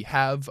asset that we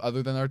have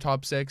other than our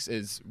top six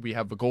is we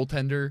have a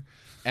goaltender.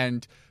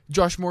 And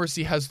Josh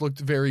Morrissey has looked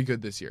very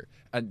good this year.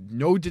 And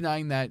no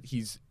denying that.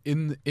 He's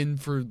in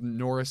for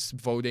Norris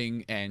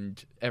voting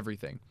and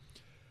everything.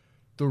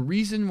 The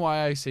reason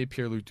why I say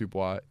Pierre-Luc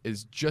Dubois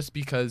is just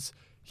because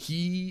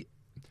he,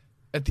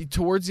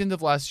 towards the end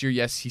of last year,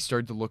 yes, he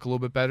started to look a little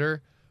bit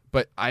better.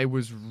 But I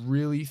was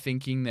really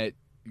thinking that,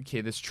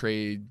 okay, this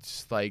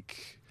trade's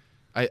like,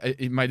 Line A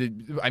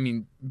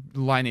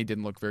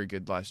didn't look very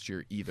good last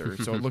year either,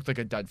 so it looked like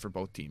a dud for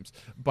both teams.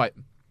 But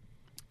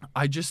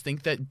I just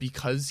think that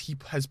because he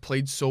has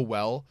played so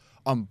well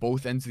on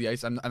both ends of the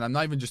ice, and I'm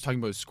not even just talking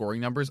about his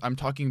scoring numbers, I'm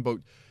talking about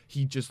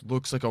he just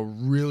looks like a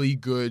really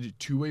good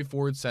two-way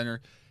forward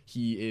center.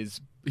 He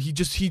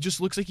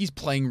just looks like he's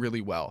playing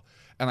really well.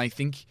 And I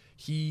think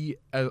he,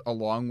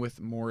 along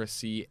with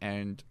Morrissey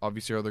and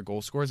obviously our other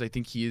goal scorers, I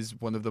think he is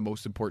one of the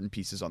most important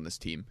pieces on this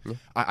team. Yeah.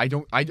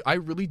 I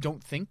really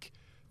don't think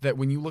that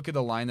when you look at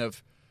a line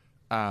of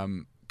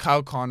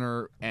Kyle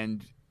Connor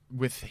and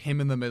with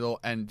him in the middle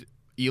and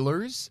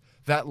Ehlers,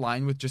 that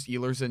line with just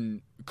Ehlers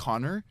and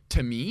Connor,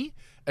 to me,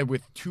 and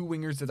with two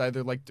wingers that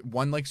either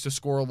one likes to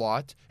score a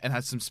lot and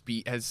has some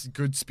speed, has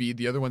good speed,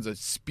 the other one's a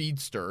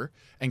speedster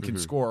and can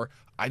score.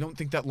 I don't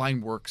think that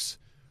line works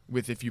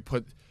with if you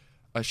put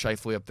a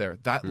Scheifele up there.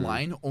 That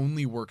line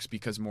only works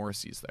because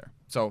Morrissey's there.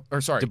 So,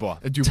 or sorry, Dubois.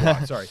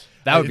 Sorry,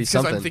 that would be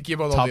something. I'm thinking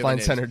about top all the line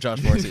names. center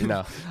Josh Morrissey.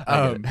 No,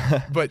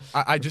 but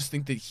I just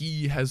think that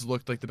he has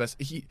looked like the best.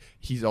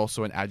 He's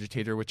also an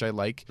agitator, which I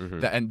like,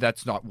 and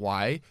that's not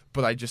why.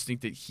 But I just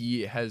think that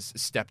he has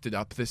stepped it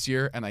up this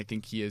year, and I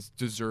think he is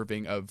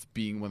deserving of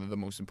being one of the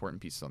most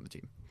important pieces on the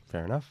team.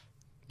 Fair enough.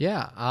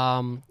 Yeah.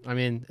 I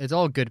mean, it's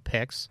all good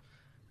picks.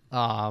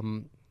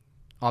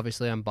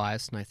 Obviously, I'm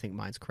biased, and I think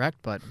mine's correct,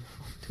 but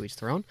to each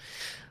their own.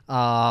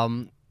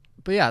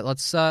 But yeah,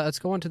 let's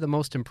go on to the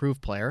most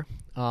improved player.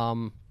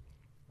 I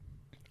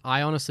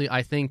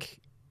think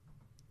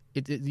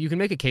you can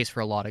make a case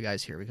for a lot of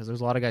guys here because there's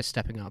a lot of guys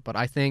stepping up. But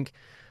I think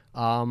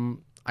I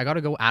got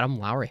to go Adam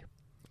Lowry.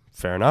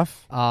 Fair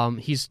enough.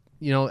 He's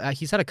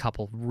had a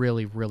couple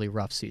really, really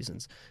rough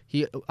seasons.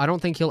 I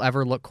don't think he'll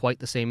ever look quite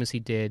the same as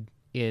he did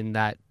in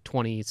that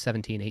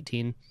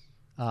 2017-18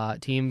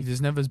 team. He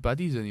doesn't have his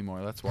buddies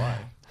anymore. That's why.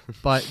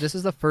 But this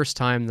is the first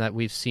time that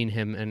we've seen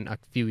him in a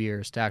few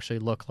years to actually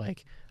look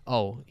like,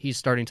 he's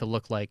starting to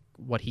look like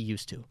what he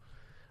used to.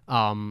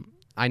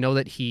 I know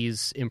that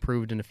he's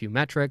improved in a few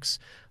metrics.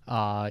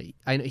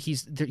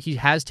 He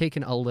has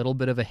taken a little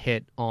bit of a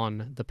hit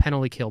on the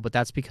penalty kill, but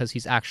that's because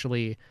he's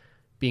actually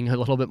being a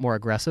little bit more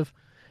aggressive.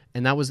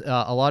 And that was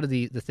a lot of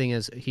the thing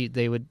is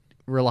they would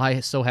rely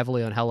so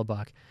heavily on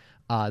Hellebuck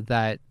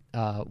that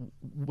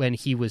when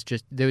he was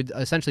they would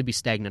essentially be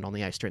stagnant on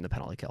the ice during the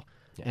penalty kill.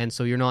 Yeah. And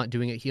so you're not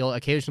doing it. He'll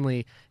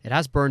occasionally, it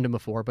has burned him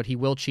before, but he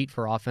will cheat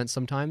for offense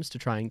sometimes to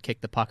try and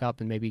kick the puck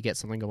up and maybe get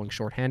something going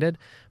shorthanded.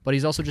 But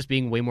he's also just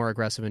being way more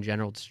aggressive in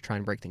general to try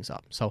and break things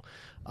up. So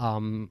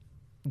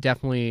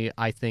definitely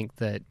I think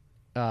that,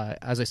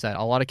 as I said,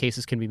 a lot of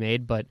cases can be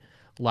made, but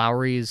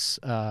Lowry's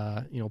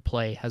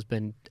play has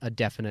been a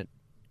definite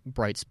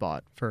bright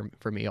spot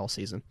for me all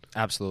season.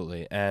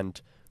 Absolutely. And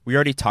we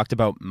already talked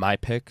about my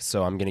pick,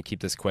 so I'm going to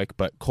keep this quick,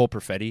 but Cole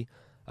Perfetti,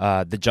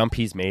 the jump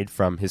he's made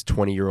from his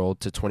 20-year-old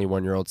to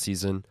 21-year-old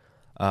season,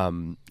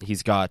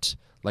 he's got,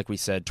 like we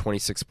said,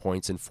 26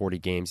 points in 40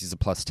 games. He's a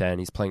plus 10.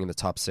 He's playing in the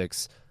top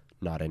 6.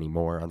 Not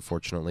anymore,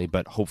 unfortunately,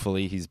 but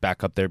hopefully he's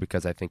back up there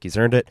because I think he's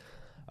earned it.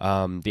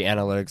 The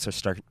analytics are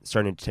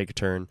starting to take a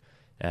turn,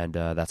 and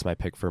that's my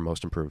pick for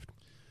most improved.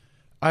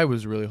 I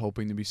was really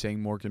hoping to be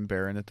saying Morgan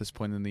Barron at this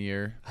point in the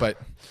year, but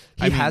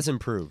he has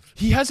improved.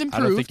 He has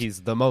improved. I don't think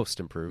he's the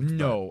most improved.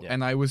 No, but, yeah.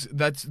 and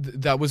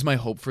that was my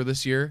hope for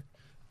this year.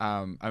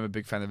 I'm a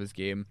big fan of his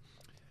game.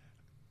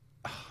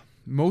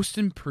 Most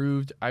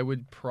improved, I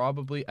would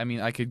probably.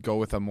 I could go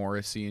with a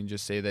Morrissey and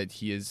just say that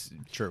he is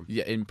true.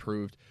 Yeah,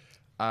 improved.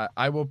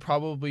 I will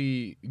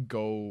probably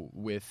go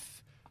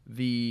with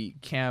the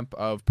camp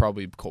of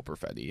probably Cole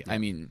Perfetti. Yeah.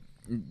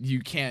 You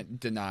can't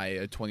deny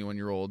a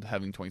 21-year-old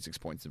having 26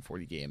 points in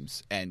 40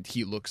 games, and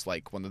he looks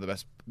like one of the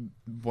best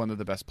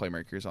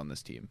playmakers on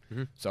this team.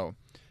 Mm-hmm. So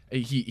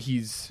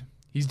he's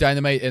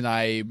dynamite, and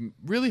I'm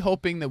really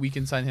hoping that we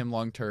can sign him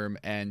long term,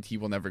 and he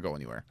will never go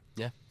anywhere.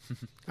 Yeah,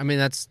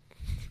 that's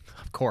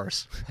of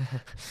course.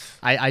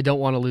 I don't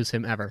want to lose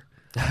him ever.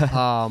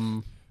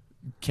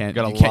 can't.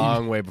 Got a you can't-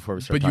 long way before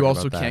we start. But you talking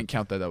also about that. can't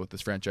count that out with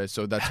this franchise,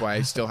 so that's why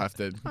I still have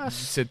to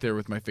sit there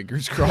with my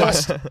fingers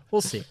crossed.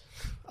 We'll see.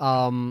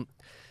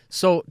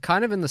 So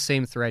kind of in the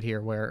same thread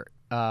here where,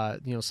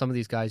 some of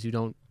these guys you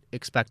don't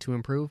expect to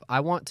improve.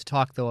 I want to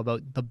talk, though,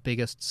 about the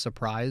biggest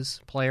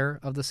surprise player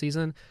of the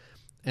season.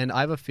 And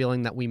I have a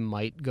feeling that we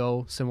might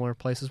go similar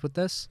places with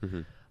this.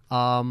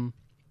 Mm-hmm.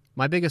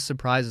 My biggest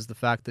surprise is the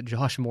fact that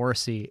Josh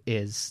Morrissey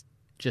is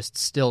just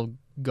still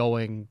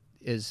going,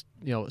 is,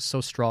 so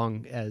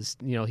strong as,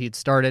 he had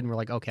started, and we're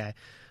like, okay,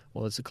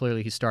 well, it's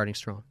clearly he's starting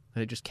strong.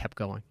 And it just kept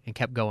going and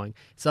kept going.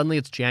 Suddenly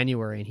it's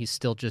January and he's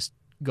still just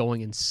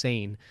going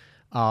insane.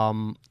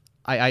 Obviously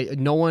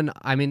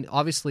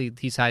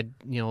he's had,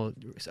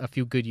 a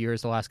few good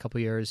years the last couple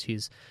of years.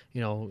 He's,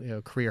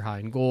 career high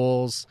in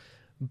goals,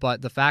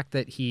 but the fact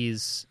that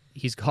he's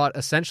got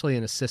essentially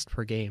an assist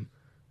per game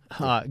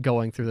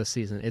going through the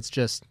season,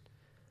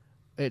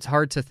 it's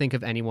hard to think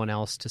of anyone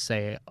else to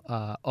say,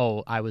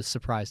 I was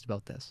surprised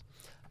about this.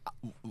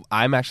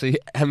 I'm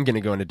going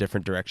to go in a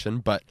different direction,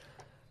 but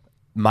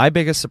my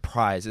biggest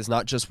surprise is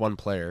not just one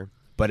player,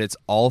 but it's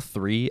all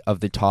three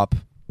of the top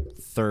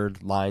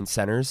third line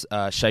centers,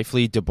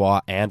 Scheifele,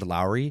 Dubois, and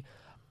Lowry.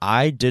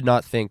 I did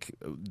not think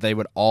they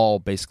would all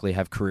basically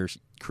have career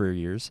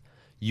years.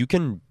 You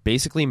can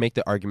basically make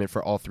the argument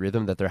for all three of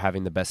them that they're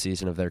having the best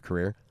season of their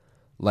career.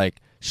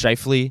 Like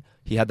Scheifele,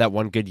 he had that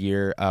one good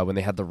year when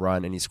they had the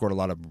run, and he scored a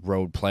lot of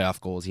road playoff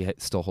goals. He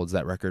still holds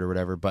that record or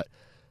whatever, but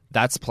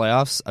that's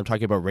playoffs. I'm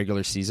talking about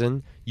regular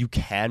season. You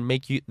can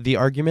make the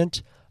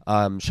argument.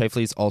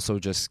 Scheifele is also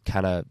just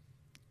kind of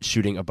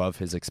shooting above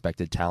his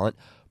expected talent,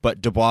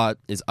 but Dubois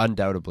is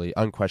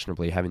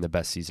unquestionably having the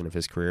best season of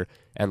his career.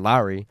 And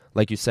Lowry,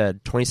 like you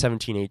said,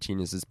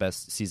 2017-18 is his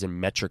best season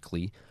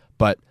metrically,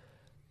 but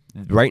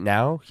right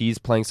now he's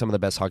playing some of the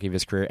best hockey of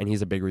his career, and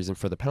he's a big reason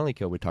for the penalty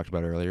kill we talked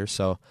about earlier.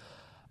 So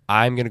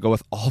I'm going to go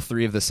with all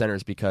three of the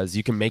centers because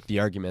you can make the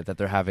argument that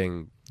they're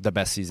having the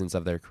best seasons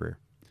of their career.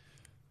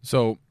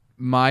 So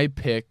my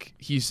pick,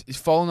 he's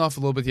fallen off a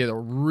little bit. He had a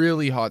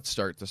really hot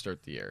start to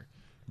start the year,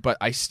 but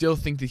I still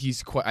think that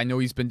he's quite. I know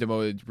he's been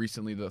demoted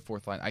recently to the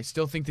fourth line. I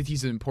still think that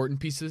he's an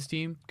important piece of this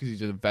team because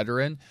he's a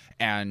veteran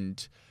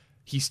and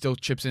he still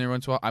chips in every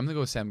once in a while. I'm gonna go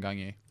with Sam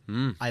Gagner.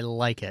 I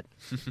like it.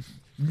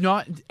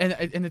 Not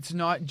and it's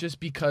not just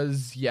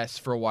because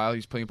for a while he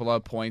was putting up a lot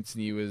of points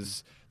and he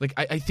was like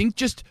I think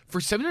just for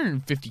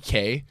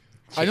 $750K,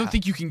 I don't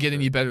think you can get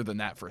any better than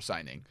that for a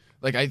signing.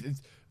 Like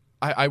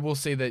I will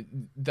say that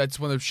that's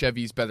one of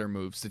Chevy's better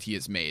moves that he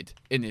has made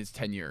in his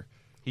tenure.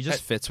 He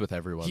just fits with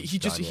everyone. He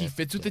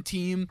fits with the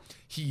team.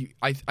 He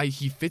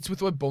fits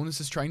with what Bonus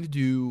is trying to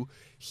do.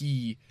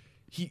 He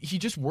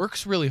just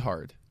works really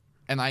hard,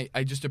 and I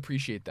just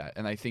appreciate that.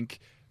 And I think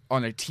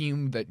on a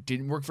team that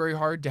didn't work very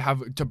hard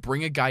to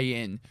bring a guy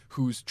in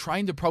who's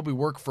trying to probably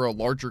work for a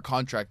larger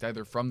contract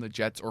either from the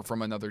Jets or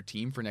from another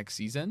team for next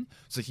season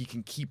so he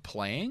can keep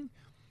playing.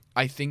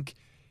 I think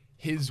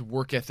his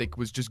work ethic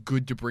was just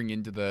good to bring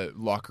into the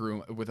locker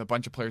room with a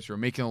bunch of players who are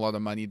making a lot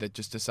of money that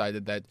just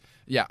decided that,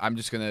 I'm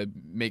just going to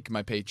make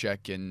my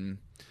paycheck and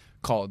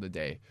call it a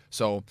day.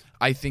 So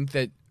I think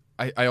that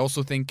I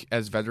also think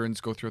as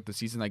veterans go throughout the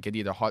season, I get he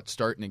had a hot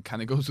start, and it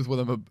kind of goes with what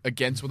I'm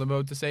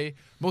about to say.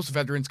 Most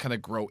veterans kind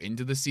of grow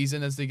into the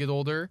season as they get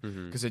older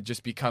because it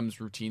just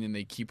becomes routine and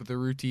they keep with the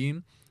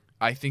routine.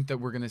 I think that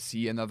we're going to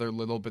see another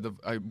little bit of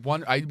I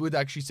would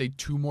actually say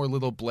two more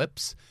little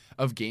blips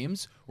of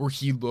games where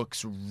he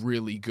looks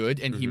really good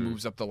and he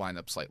moves up the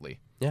lineup slightly.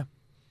 Yeah,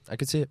 I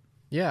could see it.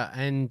 Yeah,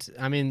 and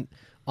I mean,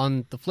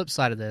 on the flip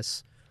side of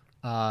this,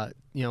 the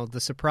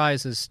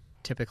surprise is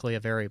typically a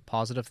very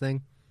positive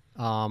thing.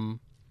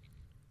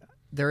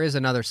 There is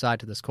another side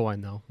to this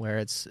coin, though, where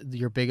it's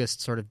your biggest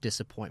sort of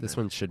disappointment. This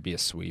one should be a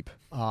sweep.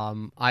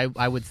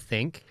 I would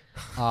think.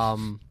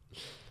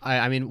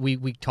 I mean,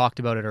 we talked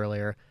about it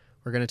earlier.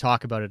 We're going to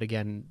talk about it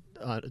again,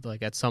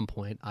 at some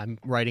point. I'm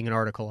writing an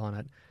article on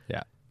it.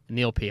 Yeah.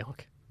 Neil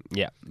Pionk.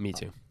 Yeah, me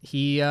too.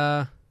 He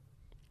had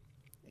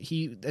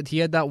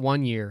that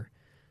 1 year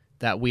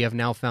that we have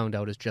now found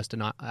out is just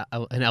an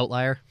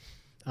outlier.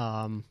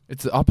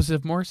 It's the opposite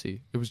of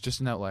Morrissey. It was just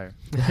an outlier.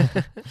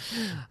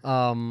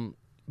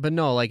 But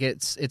no,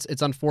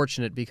 it's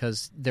unfortunate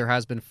because there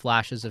has been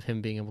flashes of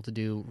him being able to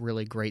do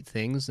really great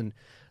things, and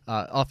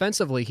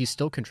offensively he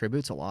still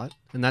contributes a lot,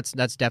 and that's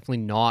definitely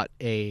not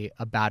a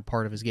bad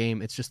part of his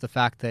game. It's just the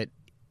fact that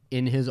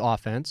in his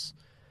offense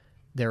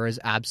there is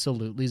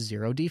absolutely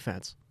zero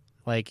defense.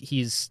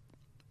 He's,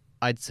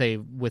 I'd say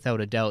without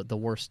a doubt, the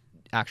worst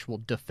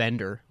actual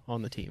defender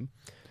on the team.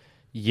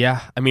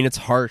 Yeah, I mean, it's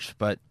harsh,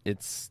 but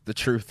it's the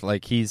truth.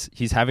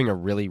 He's having a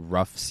really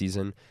rough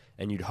season,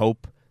 and you'd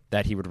hope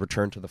that he would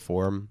return to the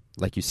form,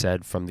 like you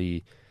said, from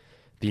the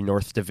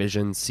North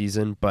Division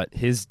season, but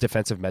his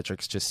defensive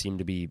metrics just seem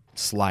to be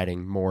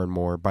sliding more and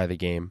more by the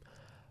game.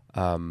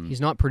 He's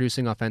not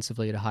producing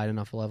offensively at a high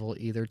enough level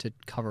either to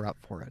cover up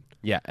for it.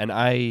 Yeah, and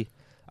I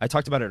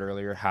talked about it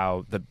earlier,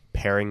 how the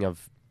pairing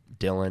of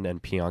Dylan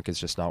and Pionk is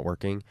just not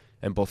working,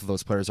 and both of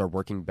those players are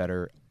working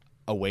better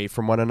away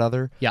from one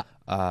another. Yeah.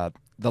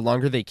 the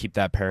longer they keep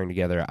that pairing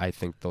together, I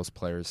think those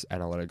players'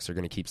 analytics are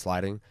going to keep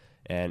sliding,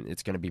 and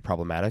it's going to be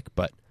problematic.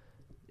 But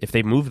if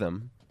they move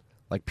them,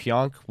 like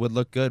Pionk would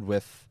look good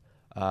with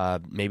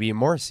maybe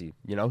Morrissey.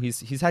 You know,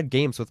 he's had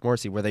games with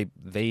Morrissey where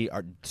they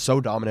are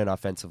so dominant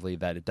offensively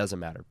that it doesn't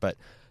matter. But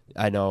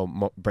I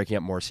know breaking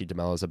up Morrissey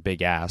DeMello is a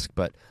big ask,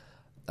 but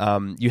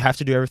you have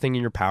to do everything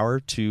in your power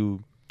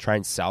to try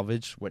and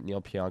salvage what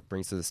Neil Pionk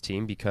brings to this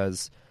team,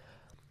 because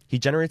he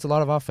generates a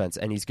lot of offense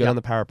and he's good on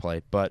the power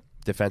play, but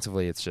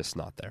defensively it's just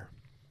not there.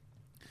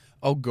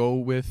 I'll go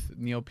with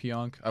Neil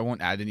Pionk. I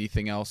won't add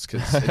anything else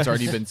because it's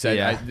already been said.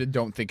 Yeah. I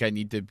don't think I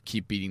need to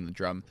keep beating the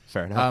drum.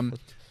 Fair enough.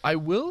 I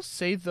will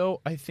say,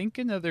 though, I think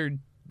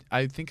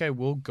I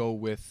will go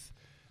with,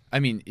 I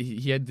mean,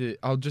 he had to,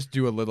 I'll just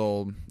do a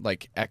little,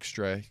 like,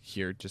 extra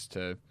here just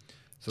to,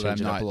 so Change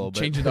that it I'm up a little not, bit.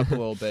 change it up a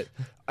little bit.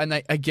 And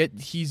I get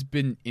he's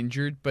been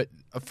injured, but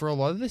for a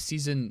lot of the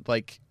season,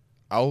 like,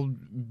 I'll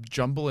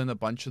jumble in a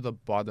bunch of the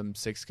bottom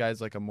 6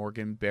 guys, like a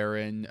Morgan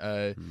Barron,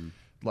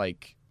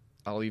 like,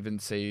 I'll even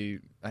say,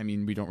 I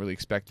mean, we don't really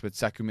expect, but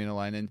Saku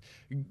Maenalainen.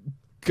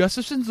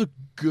 Gustafson's looked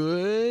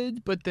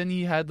good, but then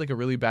he had like a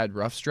really bad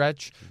rough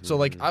stretch. So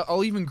like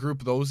I'll even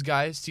group those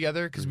guys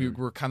together because we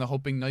were kind of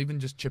hoping not even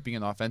just chipping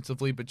in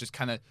offensively, but just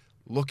kind of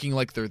looking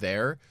like they're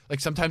there. Like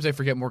sometimes I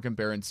forget Morgan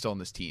Barron's still on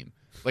this team.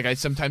 Like I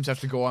sometimes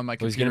have to go on my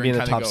Well, he's computer. going to be in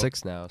the and top kinda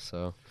 6 now,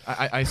 so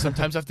I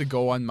sometimes have to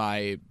go on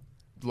my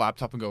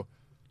laptop and go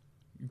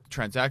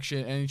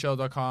transaction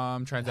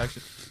NHL.com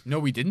transaction. No,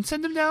 we didn't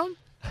send him down.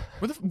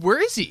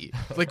 Where is he?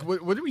 Like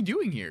what are we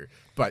doing here?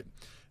 But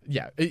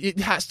yeah,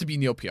 it has to be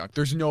Neil Pionk.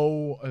 There's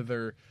no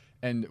other,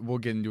 and we'll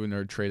get into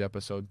another trade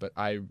episode, but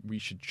we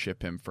should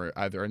ship him for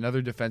either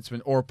another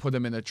defenseman or put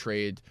him in a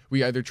trade.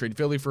 We either trade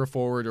Philly for a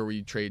forward or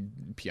we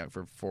trade Pionk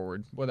for a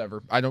forward.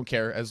 Whatever. I don't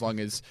care as long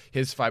as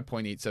his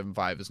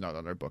 5.875 is not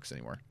on our books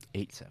anymore.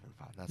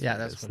 875.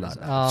 That's what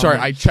not. Sorry,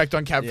 I checked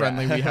on Cap Yeah.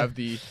 Friendly. We have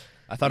the.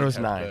 I thought it was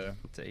have 9.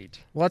 It's 8.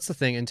 Well, that's the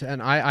thing,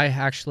 and I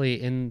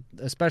actually,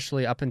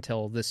 especially up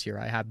until this year,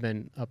 I have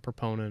been a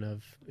proponent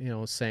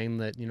of saying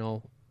that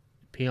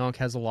Pionk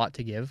has a lot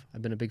to give.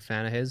 I've been a big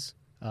fan of his,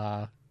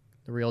 the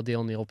real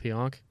deal Neil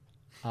Pionk.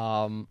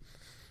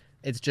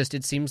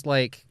 It seems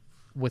like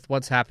with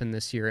what's happened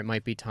this year, it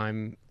might be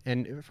time,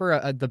 and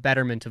for the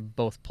betterment of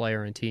both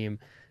player and team,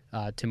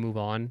 to move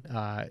on,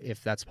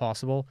 if that's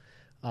possible,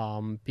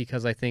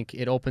 because I think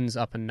it opens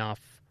up enough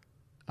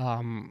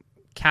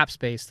cap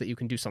space that you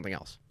can do something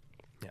else.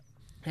 Yeah.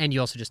 And you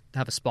also just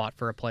have a spot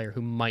for a player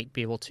who might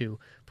be able to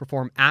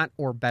perform at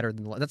or better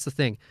than that's the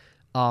thing.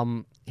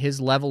 His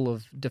level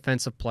of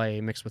defensive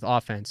play mixed with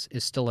offense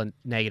is still a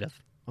negative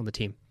on the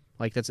team.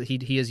 Like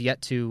he has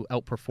yet to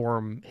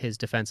outperform his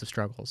defensive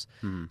struggles.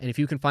 And if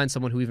you can find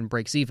someone who even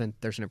breaks even,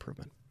 there's an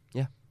improvement.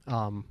 Yeah.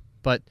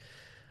 But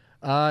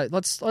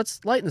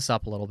let's lighten this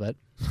up a little bit,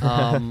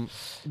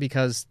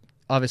 because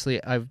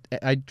obviously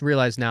I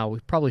realize now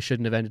we probably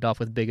shouldn't have ended off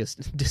with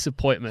biggest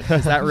disappointment,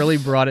 because that really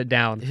brought it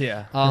down.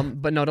 Yeah.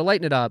 But no, to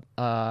lighten it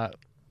up,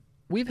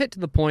 we've hit to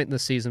the point in the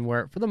season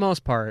where, for the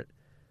most part,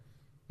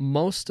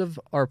 most of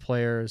our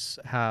players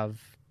have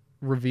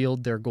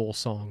revealed their goal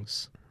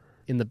songs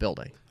in the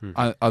building.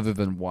 Other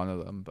than one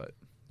of them, but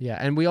Yeah,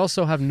 and we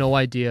also have no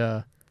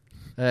idea.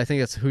 I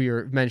think that's who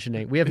you're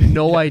mentioning. We have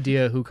no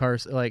idea who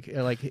Carson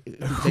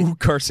Who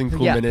Carson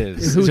Koolman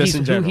is. Who just he's,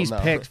 in general, who he's no.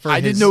 picked for.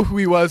 I his, didn't know who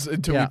he was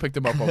until Yeah. we picked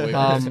him up on way. We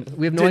have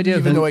no Didn't idea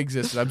even who. know he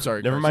existed. I'm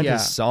sorry. Never Carson. mind Yeah.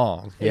 his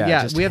song.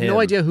 Yeah, just we have no him.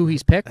 idea who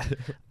he's picked.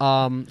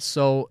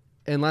 So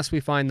unless we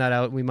find that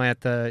out, we might have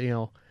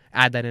to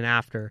add that in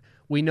after.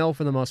 We know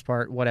for the most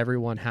part what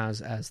everyone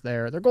has as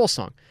their goal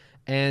song,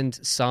 and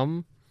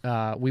some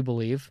we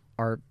believe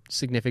are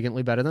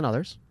significantly better than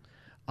others.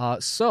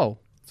 So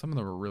Some of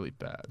them are really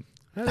bad.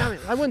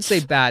 I wouldn't say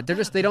bad.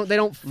 They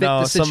don't fit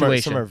No, the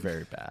situation. Some are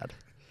very bad.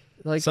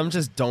 Like Some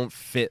just don't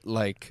fit,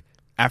 like,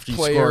 after you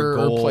Player score a or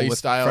goal play with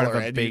style front of or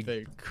a anything.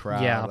 big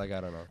crowd. Yeah. Like,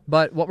 I don't know.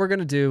 But what we're going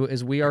to do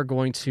is we are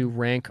going to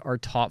rank our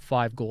top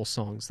 5 goal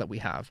songs that we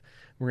have.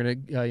 We're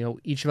going to,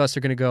 each of us are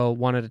going to go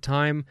one at a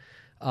time.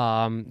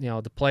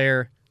 The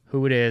player,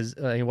 who it is,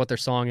 what their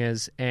song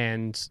is,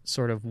 and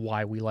sort of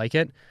why we like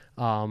it.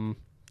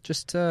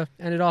 Just to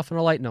end it off on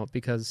a light note,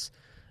 because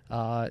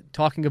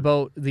talking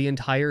about the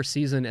entire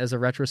season as a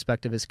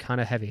retrospective is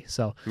kind of heavy.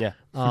 So, Yeah.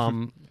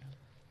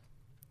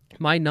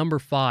 my number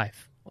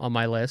 5 on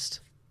my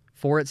list,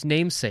 for its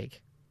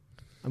namesake,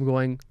 I'm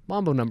going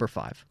Mambo number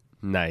 5.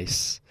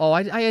 Nice. Oh,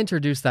 I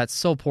introduced that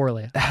so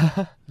poorly.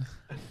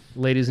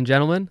 Ladies and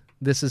gentlemen,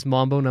 this is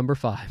Mambo number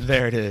 5.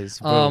 There it is.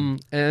 Boom.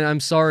 And I'm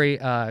sorry,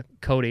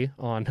 Cody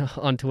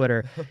on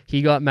Twitter,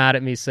 he got mad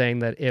at me saying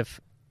that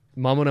if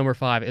Mambo number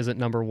 5 isn't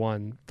number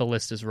 1, the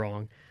list is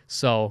wrong.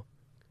 So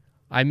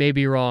I may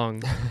be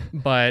wrong,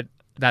 but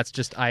that's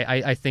just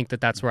I think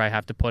that's where I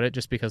have to put it,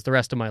 just because the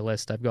rest of my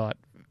list I've got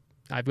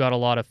a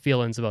lot of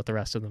feelings about the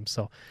rest of them,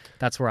 so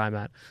that's where I'm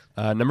at.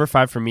 Number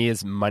 5 for me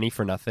is Money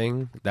for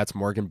Nothing. That's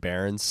Morgan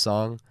Barron's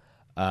song.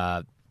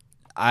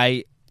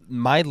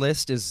 My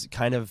list is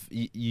kind of,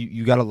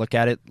 you got to look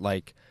at it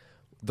like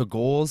the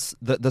goals,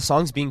 the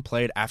songs being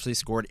played after they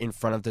scored in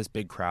front of this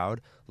big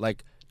crowd,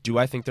 like, do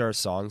I think there are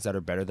songs that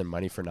are better than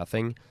Money for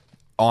Nothing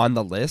on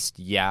the list?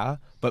 Yeah,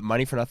 but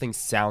Money for Nothing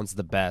sounds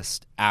the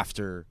best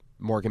after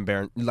Morgan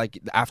Barron, like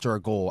after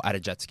a goal at a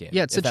Jets game.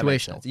 Yeah, it's if that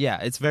makes situational. sense. Yeah,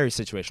 it's very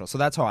situational. So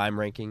that's how I'm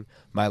ranking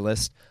my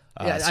list.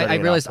 I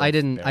realized I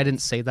didn't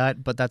say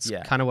that, but that's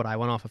Yeah. kind of what I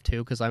went off of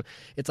too, because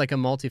it's like a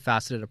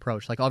multifaceted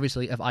approach. Like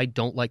obviously, if I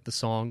don't like the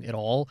song at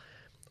all,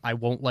 I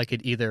won't like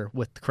it either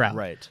with the crowd.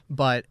 Right.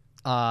 But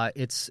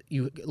it's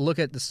you look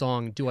at the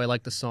song. Do I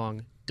like the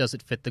song? Does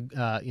it fit the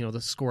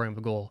the scoring of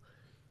a goal?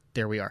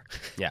 There we are.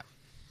 Yeah.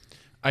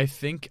 I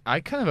think I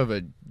kind of have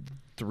a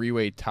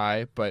 3-way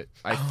tie, but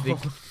I think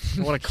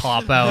What a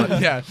cop out.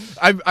 yeah,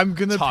 I'm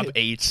gonna Top pick-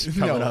 8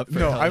 coming up.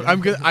 No,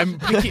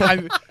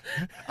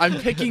 I'm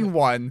picking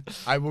one.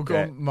 I will go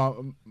Okay.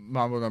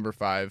 Mambo number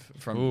 5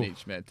 from Ooh. Nate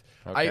Schmidt.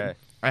 Okay.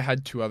 I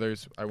had 2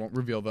 others. I won't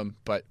reveal them,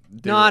 but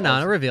they No, were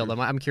also- reveal them.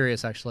 I'm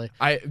curious actually.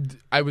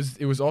 It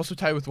was also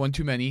tied with One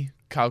Too Many,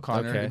 Kyle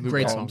Connor, Okay. and Luke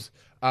Great Combs,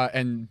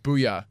 and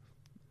Booyah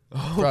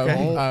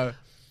Okay.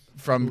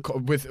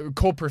 with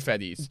Cole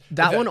Perfetti's.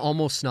 That one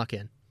almost snuck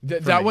in.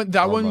 That me. one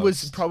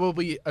was Almost.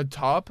 probably a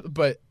top,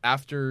 but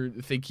after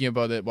thinking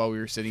about it while we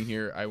were sitting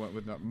here, I went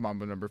with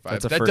Mambo number 5.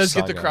 That's a That first does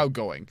get the song, crowd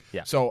going.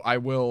 Yeah. So I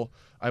will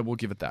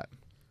give it that.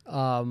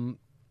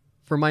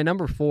 For my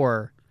number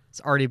 4,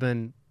 it's already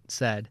been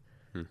said.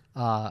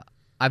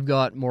 I've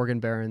got Morgan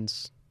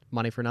Barron's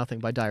 "Money for Nothing"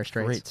 by Dire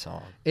Straits. Great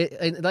song.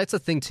 And that's the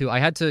thing too. I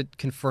had to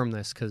confirm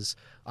this because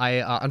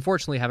I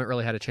unfortunately haven't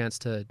really had a chance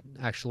to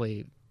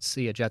actually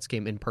see a Jets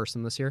game in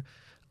person this year.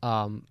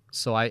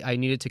 So I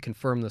needed to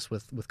confirm this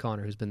with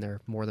Connor, who's been there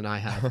more than I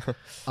have.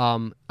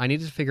 I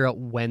needed to figure out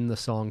when the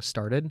song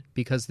started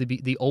because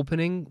the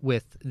opening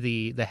with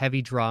the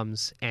heavy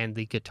drums and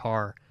the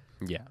guitar,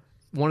 Yeah.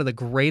 one of the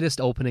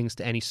greatest openings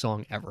to any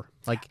song ever.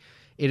 Like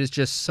it is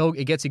just so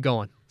it gets you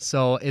going.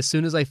 So as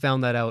soon as I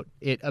found that out,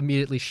 it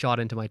immediately shot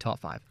into my top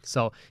 5.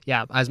 So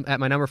yeah, at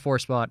my number 4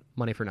 spot,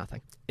 "Money for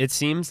Nothing." It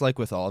seems like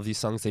with all of these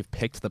songs, they've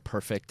picked the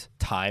perfect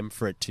time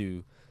for it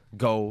to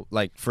go,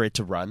 like for it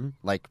to run,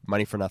 like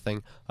Money for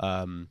Nothing.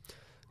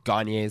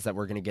 Gagne's that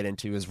we're going to get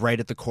into is right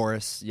at the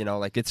chorus,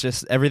 like it's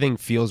just everything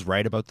feels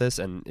right about this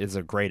and is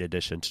a great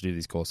addition to do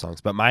these cool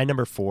songs. But my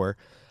number 4,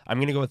 I'm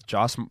going to go with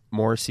Josh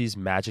Morrissey's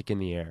 "Magic in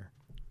the Air."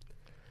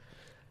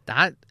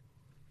 That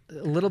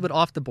a little bit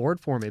off the board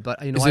for me,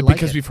 but Is I it like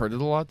because it. we've heard it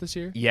a lot this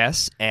year?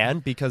 Yes,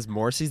 and because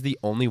Morrissey's the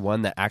only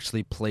one that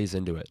actually plays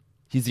into it.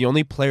 He's the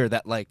only player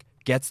that like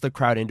gets the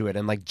crowd into it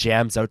and like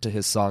jams out to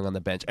his song on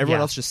the bench. Everyone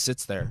Yeah. else just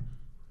sits there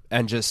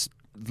and just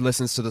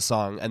listens to the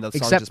song, and the song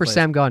Except just for plays.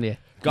 Sam Gagne.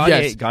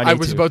 Yes, Gagne I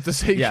was too. about to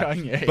say Yeah.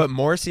 Kanye. But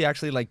Morrissey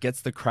actually like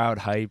gets the crowd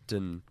hyped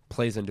and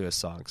plays into his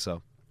song.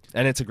 So,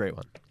 and it's a great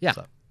one. Yeah.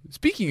 So.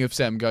 Speaking of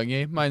Sam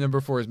Gagne, my number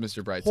 4 is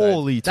Mr. Brightside.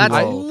 Holy too That's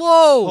low.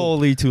 low.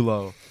 Holy too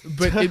low.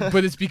 But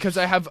it's because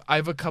I have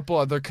a couple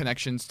other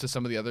connections to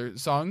some of the other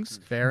songs.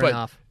 Fair but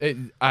enough.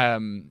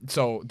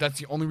 So that's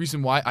the only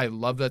reason why I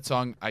love that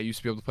song. I used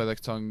to be able to play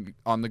that song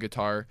on the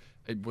guitar.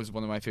 It was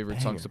one of my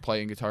favorite songs to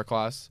play in guitar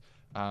class.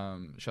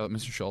 Shout out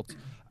Mr. Schultz.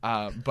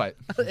 But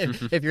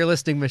if you're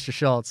listening, Mr.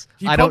 Schultz,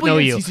 he I don't probably know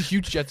is. you. He's a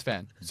huge Jets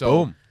fan. So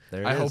Boom.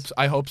 There it I is.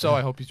 hope so.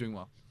 I hope he's doing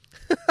well.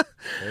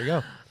 There you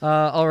go.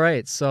 All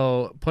right.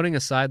 So putting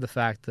aside the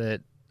fact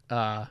that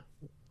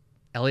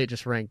Elliot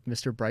just ranked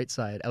Mr.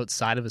 Brightside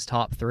outside of his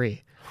top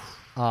 3,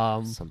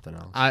 Something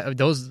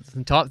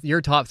else.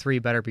 your top 3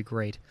 better be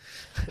great.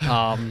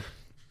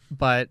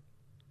 But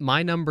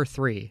my number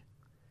 3,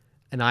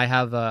 and I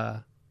have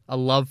a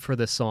love for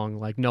this song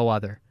like no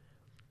other,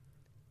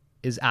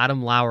 is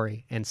Adam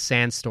Lowry and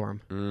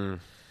 "Sandstorm."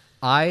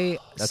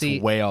 That's see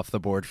way off the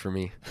board for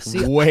me.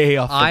 See, way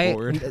off the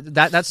board.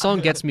 that song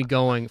gets me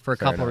going for a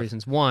Fair couple of enough.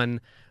 reasons.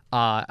 One,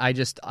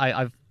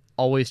 I've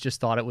always just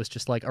thought it was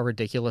just like a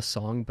ridiculous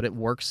song, but it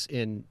works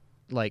in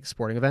like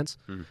sporting events,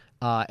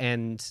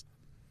 and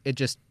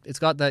it's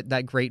got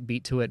that great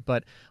beat to it.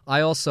 But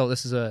I also,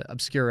 this is a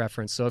obscure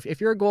reference, so if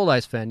you're a Gold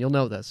Eyes fan, you'll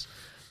know this.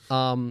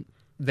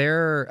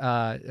 Their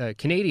a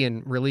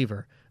Canadian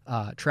reliever,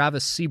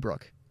 Travis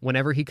Seabrook,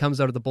 whenever he comes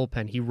out of the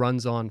bullpen, he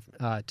runs on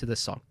to this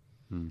song.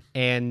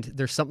 And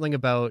there's something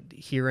about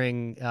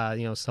hearing,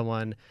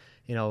 someone,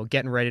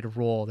 getting ready to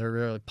roll. They're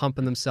really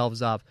pumping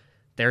themselves up.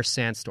 There's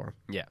 "Sandstorm."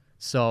 Yeah.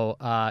 So,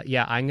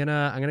 I'm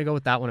gonna go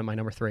with that one at my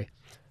number 3.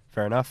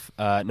 Fair enough.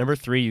 Number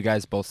 3, you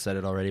guys both said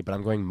it already, but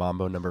I'm going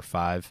Mambo number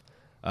 5.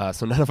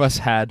 So none of us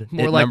had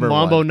More it like number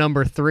Mambo 1.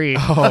 number 3.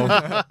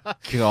 Oh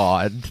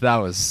God, that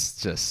was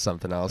just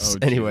something else. Oh,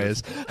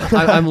 Anyways,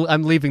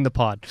 I'm leaving the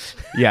pod.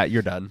 yeah,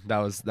 you're done. That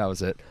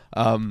was it.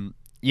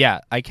 Yeah,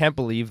 I can't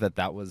believe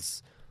that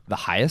was the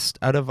highest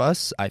out of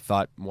us. I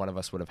thought one of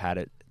us would have had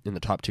it in the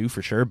top 2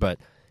 for sure, but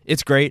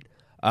it's great.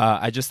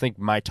 I just think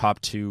my top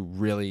 2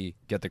 really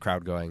get the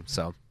crowd going,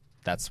 so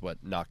that's what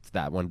knocked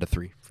that one to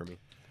 3 for me.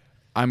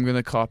 I'm going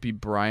to copy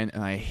Brian,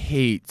 and I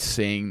hate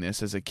saying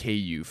this as a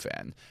KU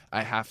fan.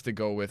 I have to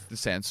go with the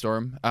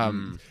Sandstorm.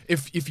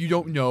 If you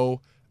don't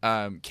know,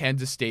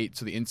 Kansas State,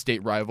 so the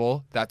in-state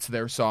rival, that's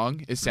their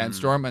song, is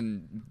Sandstorm.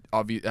 And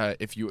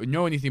if you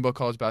know anything about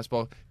college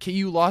basketball,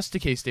 KU lost to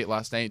K-State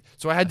last night,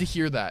 so I had to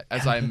hear that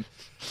as I'm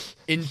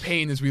in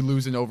pain as we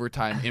lose in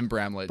overtime in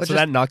Bramlett. But so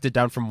that knocked it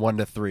down from 1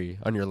 to 3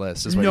 on your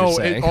list, is what no, you're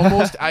saying.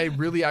 I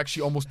really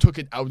actually almost took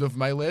it out of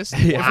my list.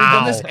 If we'd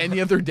done this any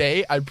other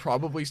day, I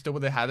probably still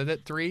would have had it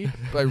at 3,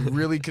 but I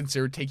really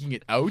considered taking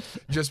it out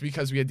just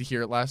because we had to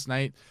hear it last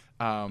night.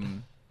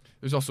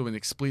 There's also an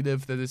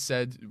expletive that is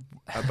said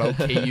about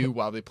KU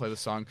while they play the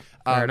song.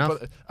 Fair enough.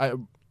 But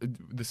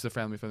this is a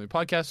family-friendly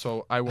podcast,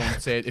 so I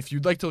won't say it. If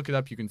you'd like to look it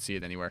up, you can see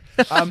it anywhere.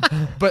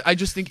 But I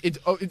just think it's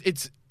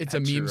a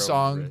meme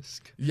song.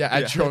 Risk. Yeah,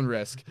 at your own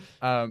risk.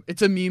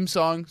 It's a meme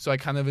song, so I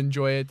kind of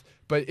enjoy it.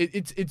 But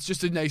it's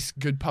just a nice,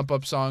 good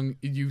pump-up song.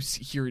 You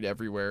hear it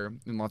everywhere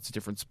in lots of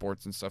different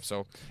sports and stuff.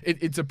 So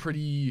it's a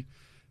pretty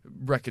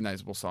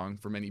recognizable song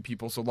for many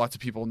people. So lots of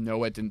people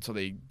know it until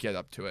they get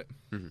up to it.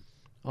 Mm-hmm.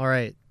 All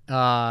right.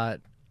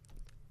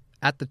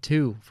 At the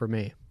 2 for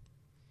me,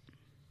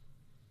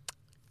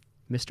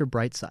 Mr.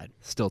 Brightside.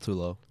 Still too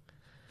low.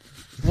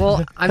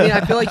 Well, I mean,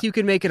 I feel like you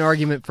can make an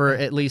argument for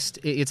at least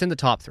it's in the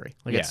top 3.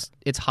 Like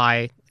it's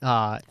high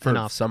For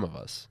enough. some of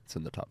us, it's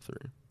in the top 3.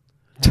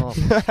 Well,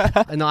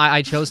 no,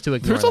 I chose to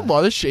ignore. There's a that.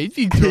 lot of shade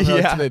being thrown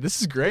out today.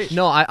 This is great.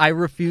 No, I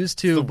refuse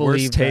to The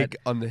believe worst take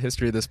on the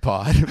history of this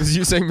pod was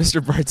you saying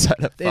Mr.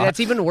 Brightside up 5. that's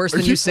even worse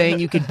than you saying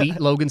you could beat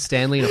Logan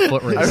Stanley in a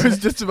foot race. I was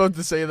just about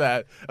to say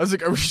that. I was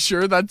like, are we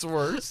sure that's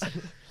worse?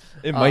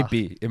 It might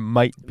be. It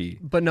might be.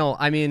 But no,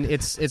 I mean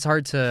it's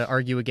hard to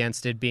argue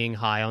against it being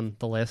high on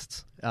the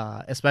list,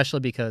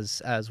 especially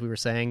because, as we were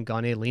saying,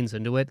 Gagne leans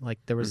into it. Like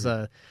there was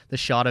the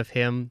shot of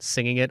him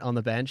singing it on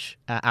the bench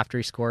after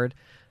he scored.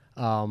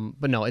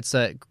 But no, it's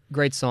a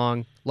great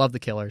song. Love the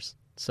Killers.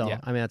 So Yeah.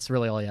 I mean that's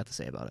really all you have to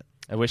say about it.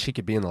 I wish he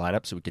could be in the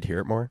lineup so we could hear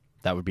it more.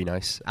 That would be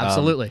nice.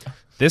 Absolutely.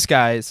 This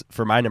guy's,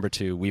 for my number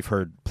 2, we've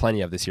heard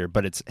plenty of this year,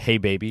 but it's Hey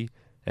Baby,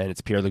 and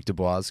it's Pierre-Luc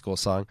Dubois' school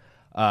song.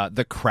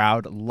 The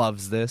crowd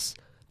loves this.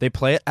 They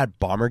play it at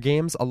Bomber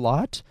games a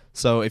lot.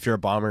 So if you're a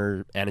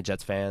Bomber and a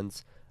Jets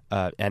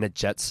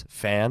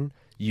fan,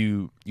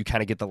 you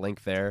kind of get the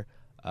link there.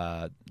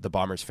 The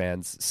Bombers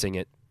fans sing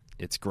it.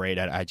 It's great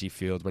at IG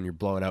Field when you're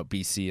blowing out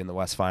BC in the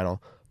West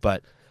Final.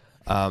 But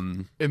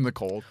In the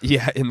cold.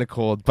 yeah, in the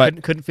cold.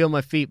 But couldn't feel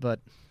my feet,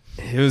 but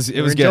it was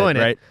enjoying good,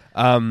 it.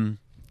 right?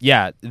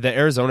 Yeah, the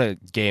Arizona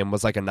game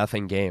was like a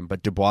nothing game,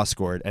 but Dubois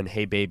scored, and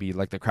Hey Baby,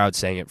 like the crowd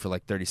sang it for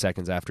like 30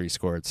 seconds after he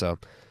scored. So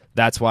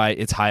that's why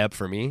it's high up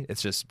for me.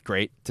 It's just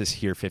great to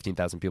hear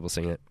 15,000 people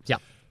sing it. yeah.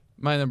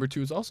 My number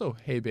 2 is also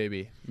Hey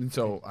Baby. And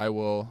so I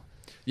will,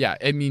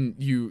 I mean,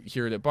 you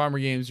hear it at Bomber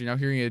games, you're now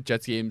hearing it at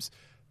Jets games.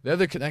 The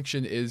other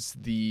connection is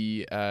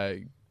the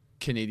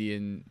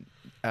Canadian,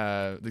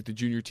 like the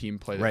junior team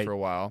played it for a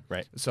while.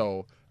 Right.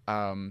 So,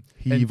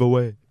 Heave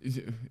away.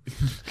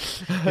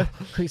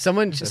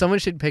 Someone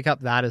should pick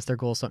up that as their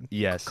goal song.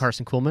 Yes.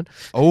 Carson Kuhlman.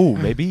 Oh,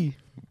 maybe.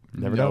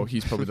 Never know.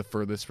 he's probably the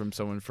furthest from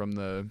someone from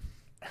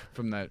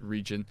that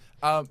region.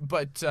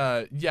 But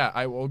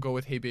I will go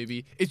with Hey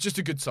Baby. It's just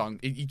a good song.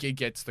 It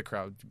gets the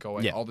crowd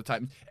going all the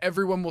time.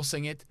 Everyone will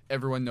sing it.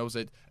 Everyone knows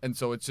it. And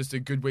so it's just a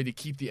good way to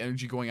keep the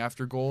energy going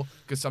after goal,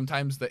 because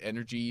sometimes the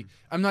energy,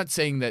 I'm not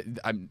saying that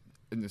and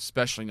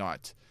especially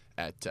not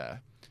at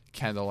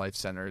Canada Life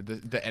Center,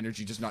 the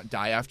energy does not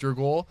die after a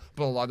goal,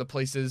 but a lot of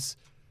places,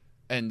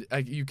 and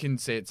you can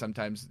say it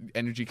sometimes,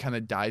 energy kind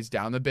of dies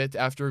down a bit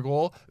after a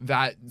goal.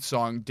 That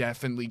song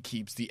definitely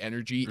keeps the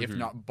energy, if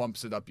not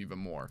bumps it up even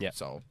more. Yeah.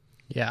 So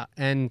Yeah,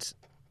 and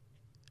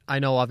I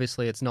know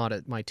obviously it's not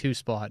at my 2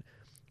 spot,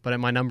 but at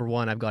my number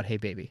 1 I've got Hey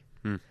Baby.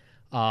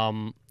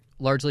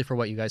 Largely for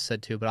what you guys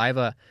said too, but I have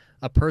a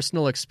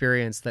personal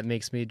experience that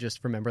makes me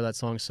just remember that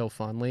song so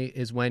fondly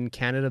is when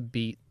Canada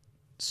beat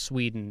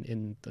Sweden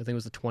in, I think it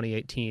was the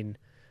 2018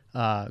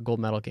 gold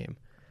medal game,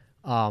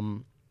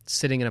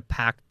 sitting in a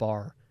packed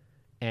bar,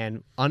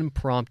 and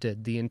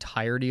unprompted the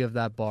entirety of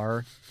that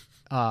bar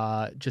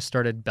just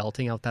started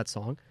belting out that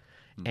song.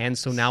 And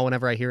so now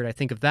whenever I hear it, I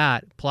think of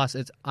that. Plus,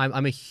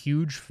 I'm a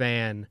huge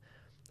fan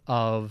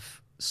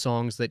of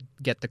songs that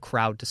get the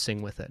crowd to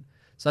sing with it.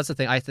 So that's the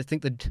thing. I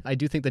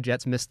do think the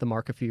Jets missed the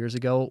mark a few years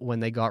ago when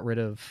they got rid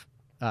of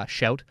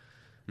Shout,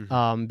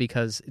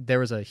 because there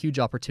was a huge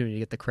opportunity to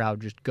get the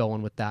crowd just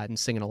going with that and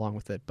singing along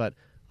with it. But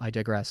I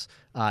digress.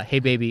 Hey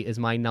Baby is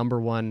my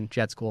number 1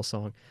 Jets goal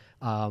song.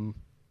 I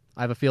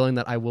have a feeling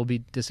that I will be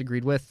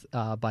disagreed with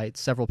by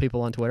several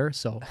people on Twitter,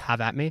 so have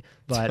at me.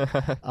 But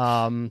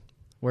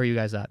where are you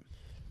guys at?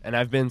 And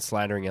I've been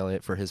slandering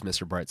Elliot for his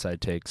Mr. Brightside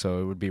take,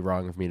 so it would be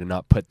wrong of me to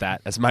not put that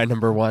as my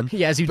number 1.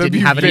 Yeah, as you That'd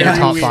didn't be have it in your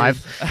top very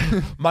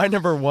 5. My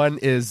number 1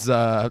 is,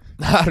 I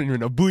don't even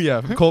know,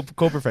 Booyah, Cole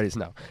Perfetti's.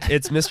 No,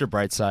 it's Mr.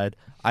 Brightside.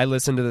 I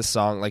listen to this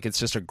song, like it's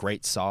just a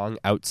great song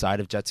outside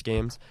of Jets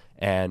games,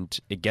 and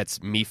it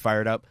gets me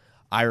fired up.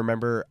 I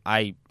remember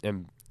I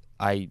am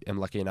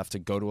lucky enough to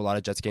go to a lot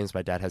of Jets games.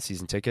 My dad has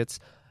season tickets,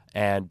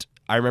 and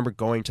I remember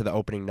going to the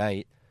opening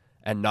night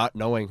and not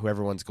knowing who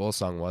everyone's goal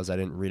song was. I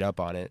didn't read up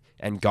on it.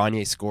 And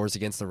Gagne scores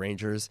against the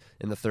Rangers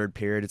in the third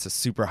period. It's a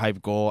super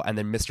hype goal. And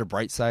then Mr.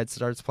 Brightside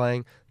starts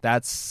playing.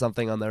 That's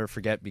something I'll never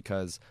forget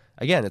because,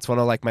 again, it's one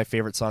of like my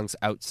favorite songs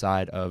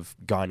outside of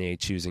Gagne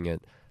choosing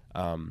it.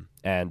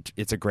 And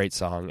it's a great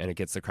song, and it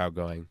gets the crowd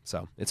going.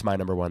 So it's my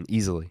number one,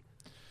 easily.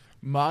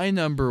 My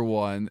number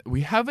one,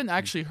 we haven't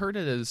actually heard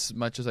it as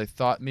much as I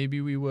thought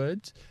maybe we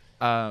would,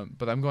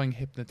 but I'm going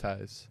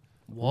Hypnotize.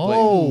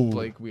 Whoa.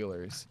 Blake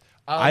Wheeler's.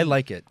 I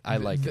like it. I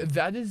like it.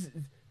 That is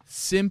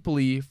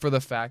simply for the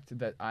fact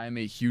that I'm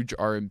a huge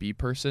R&B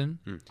person.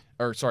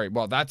 Or sorry,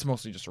 well, that's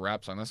mostly just a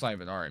rap song. That's not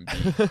even R&B.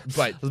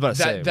 But I was about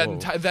to say,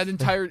 that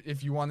entire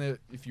if you want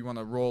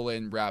to roll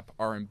in rap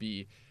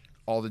R&B,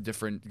 all the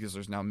different, because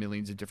there's now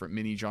millions of different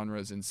mini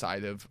genres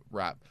inside of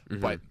rap,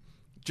 but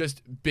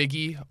just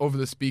Biggie over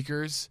the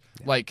speakers,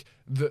 like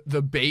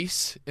the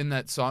bass in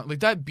that song, like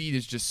that beat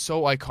is just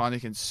so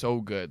iconic and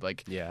so good.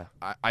 Like,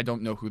 I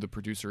don't know who the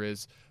producer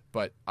is,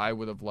 but I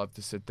would have loved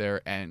to sit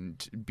there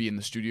and be in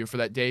the studio for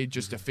that day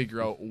just to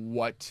figure out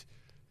what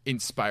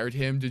inspired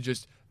him to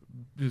just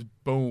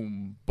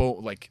boom,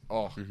 like,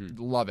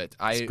 love it.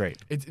 It's great.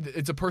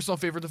 It's a personal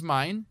favorite of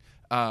mine,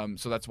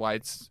 so that's why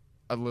it's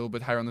a little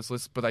bit higher on this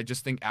list. But I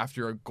just think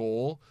after a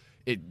goal,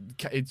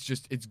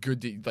 it's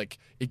good to, like,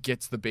 it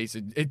gets the bass.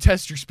 It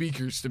tests your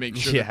speakers to make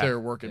sure that they're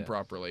working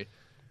properly.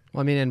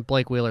 Well, I mean, and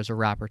Blake Wheeler's a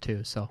rapper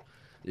too, so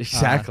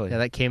exactly.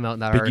 that came out in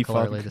that Biggie article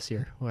Funk. earlier this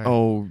year.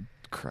 Oh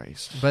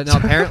Christ! But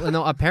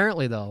no,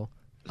 apparently though,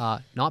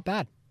 not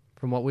bad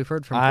from what we've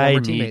heard from I former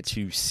need teammates.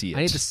 to see it.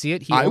 I need to see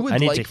it. I would I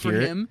need like to for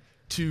hear it. him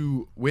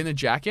to win a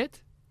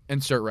jacket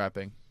and start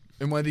rapping.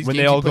 In one of these when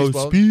games they all he plays go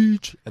well.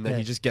 speech, and then Yeah.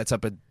 he just gets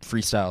up and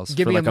freestyles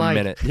Give for me like a a mic.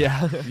 minute.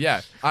 Yeah.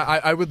 Yeah,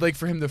 I would like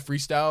for him to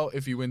freestyle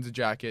if he wins a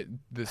jacket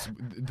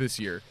this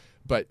year.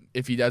 But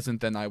if he doesn't,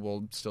 then I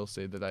will still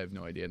say that I have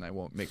no idea and I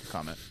won't make a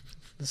comment.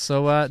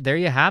 So there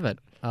you have it.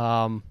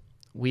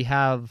 We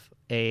have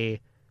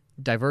a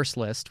diverse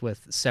list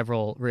with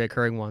several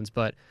reoccurring ones,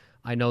 but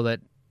I know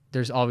that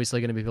there's obviously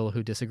going to be people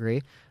who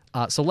disagree.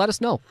 So let us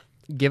know.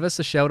 Give us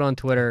a shout on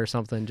Twitter or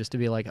something just to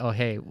be like, oh,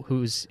 hey,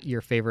 who's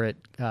your favorite,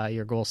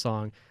 your goal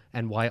song,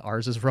 and why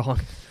ours is wrong.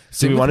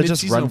 So we with want to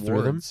just mid-season run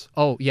through them, awards.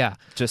 Oh, yeah.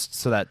 just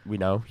so that we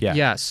know. Yeah.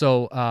 Yeah,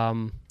 so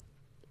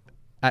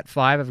at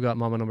 5, I've got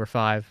Mama Number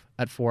 5.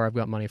 At 4, I've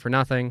got Money for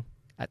Nothing.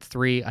 At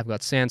 3, I've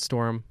got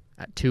Sandstorm.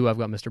 At 2, I've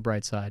got Mr.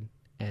 Brightside.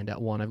 And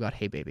at 1, I've got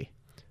Hey Baby.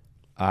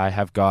 I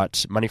have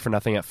got Money for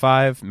Nothing at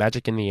 5,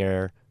 Magic in the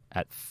Air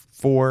at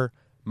 4,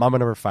 Mama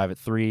Number 5 at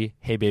 3,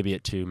 Hey Baby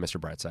at 2, Mr.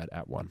 Brightside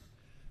at 1.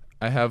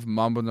 I have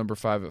Mambo Number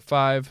 5 at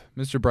 5,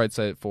 Mr.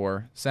 Brightside at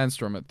 4,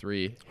 Sandstorm at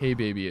 3, Hey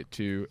Baby at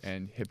 2,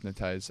 and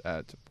Hypnotize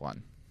at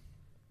 1.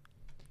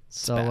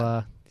 So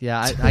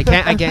I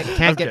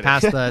can't get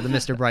past the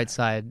Mr.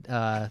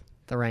 Brightside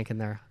the ranking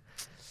there,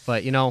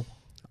 but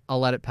I'll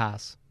let it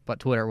pass. But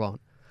Twitter won't.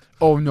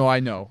 Oh no, I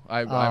know.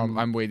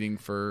 I'm waiting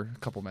for a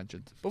couple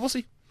mentions, but we'll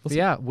see. But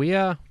yeah, we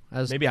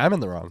as Maybe I'm in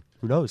the wrong.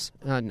 Who knows?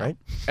 no. Right?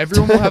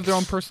 Everyone will have their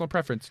own personal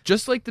preference,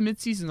 just like the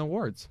mid-season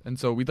awards, and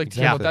so we'd like to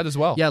hear about Exactly. that as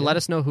well. Yeah, let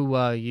us know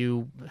who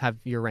you have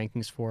your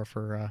rankings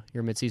for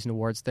your mid-season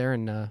awards there,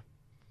 and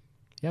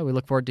we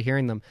look forward to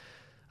hearing them.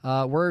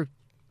 We're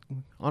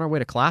on our way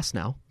to class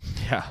now,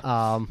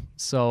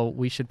 so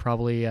we should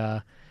probably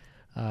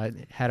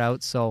head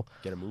out. So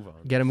Get a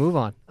move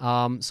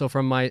on. So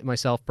from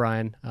myself,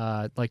 Brian,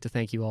 I'd like to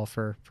thank you all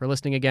for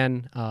listening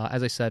again.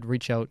 As I said,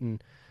 reach out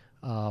and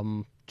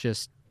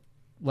just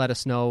let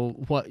us know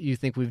what you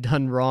think we've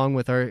done wrong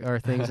with our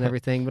things and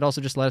everything, but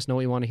also just let us know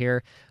what you want to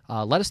hear.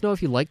 Let us know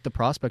if you liked the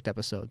Prospect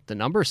episode. The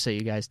numbers say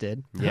you guys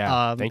did.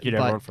 Yeah. Thank you to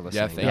everyone for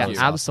listening. thank Yeah, you.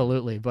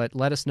 absolutely. But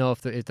let us know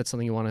if that's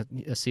something you want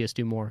to see us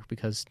do more,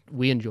 because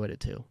we enjoyed it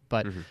too.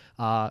 But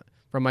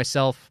from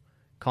myself,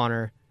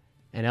 Connor,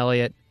 and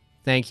Elliot,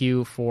 thank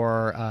you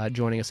for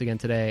joining us again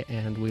today,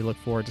 and we look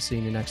forward to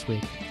seeing you next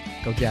week.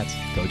 Go Jets.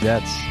 Go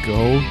Jets.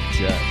 Go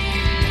Jets.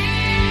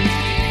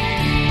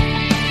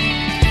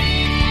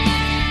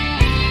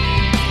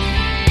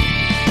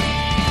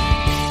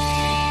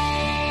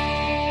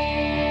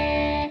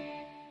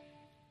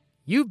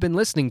 You've been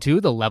listening to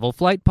the Level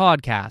Flight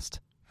Podcast.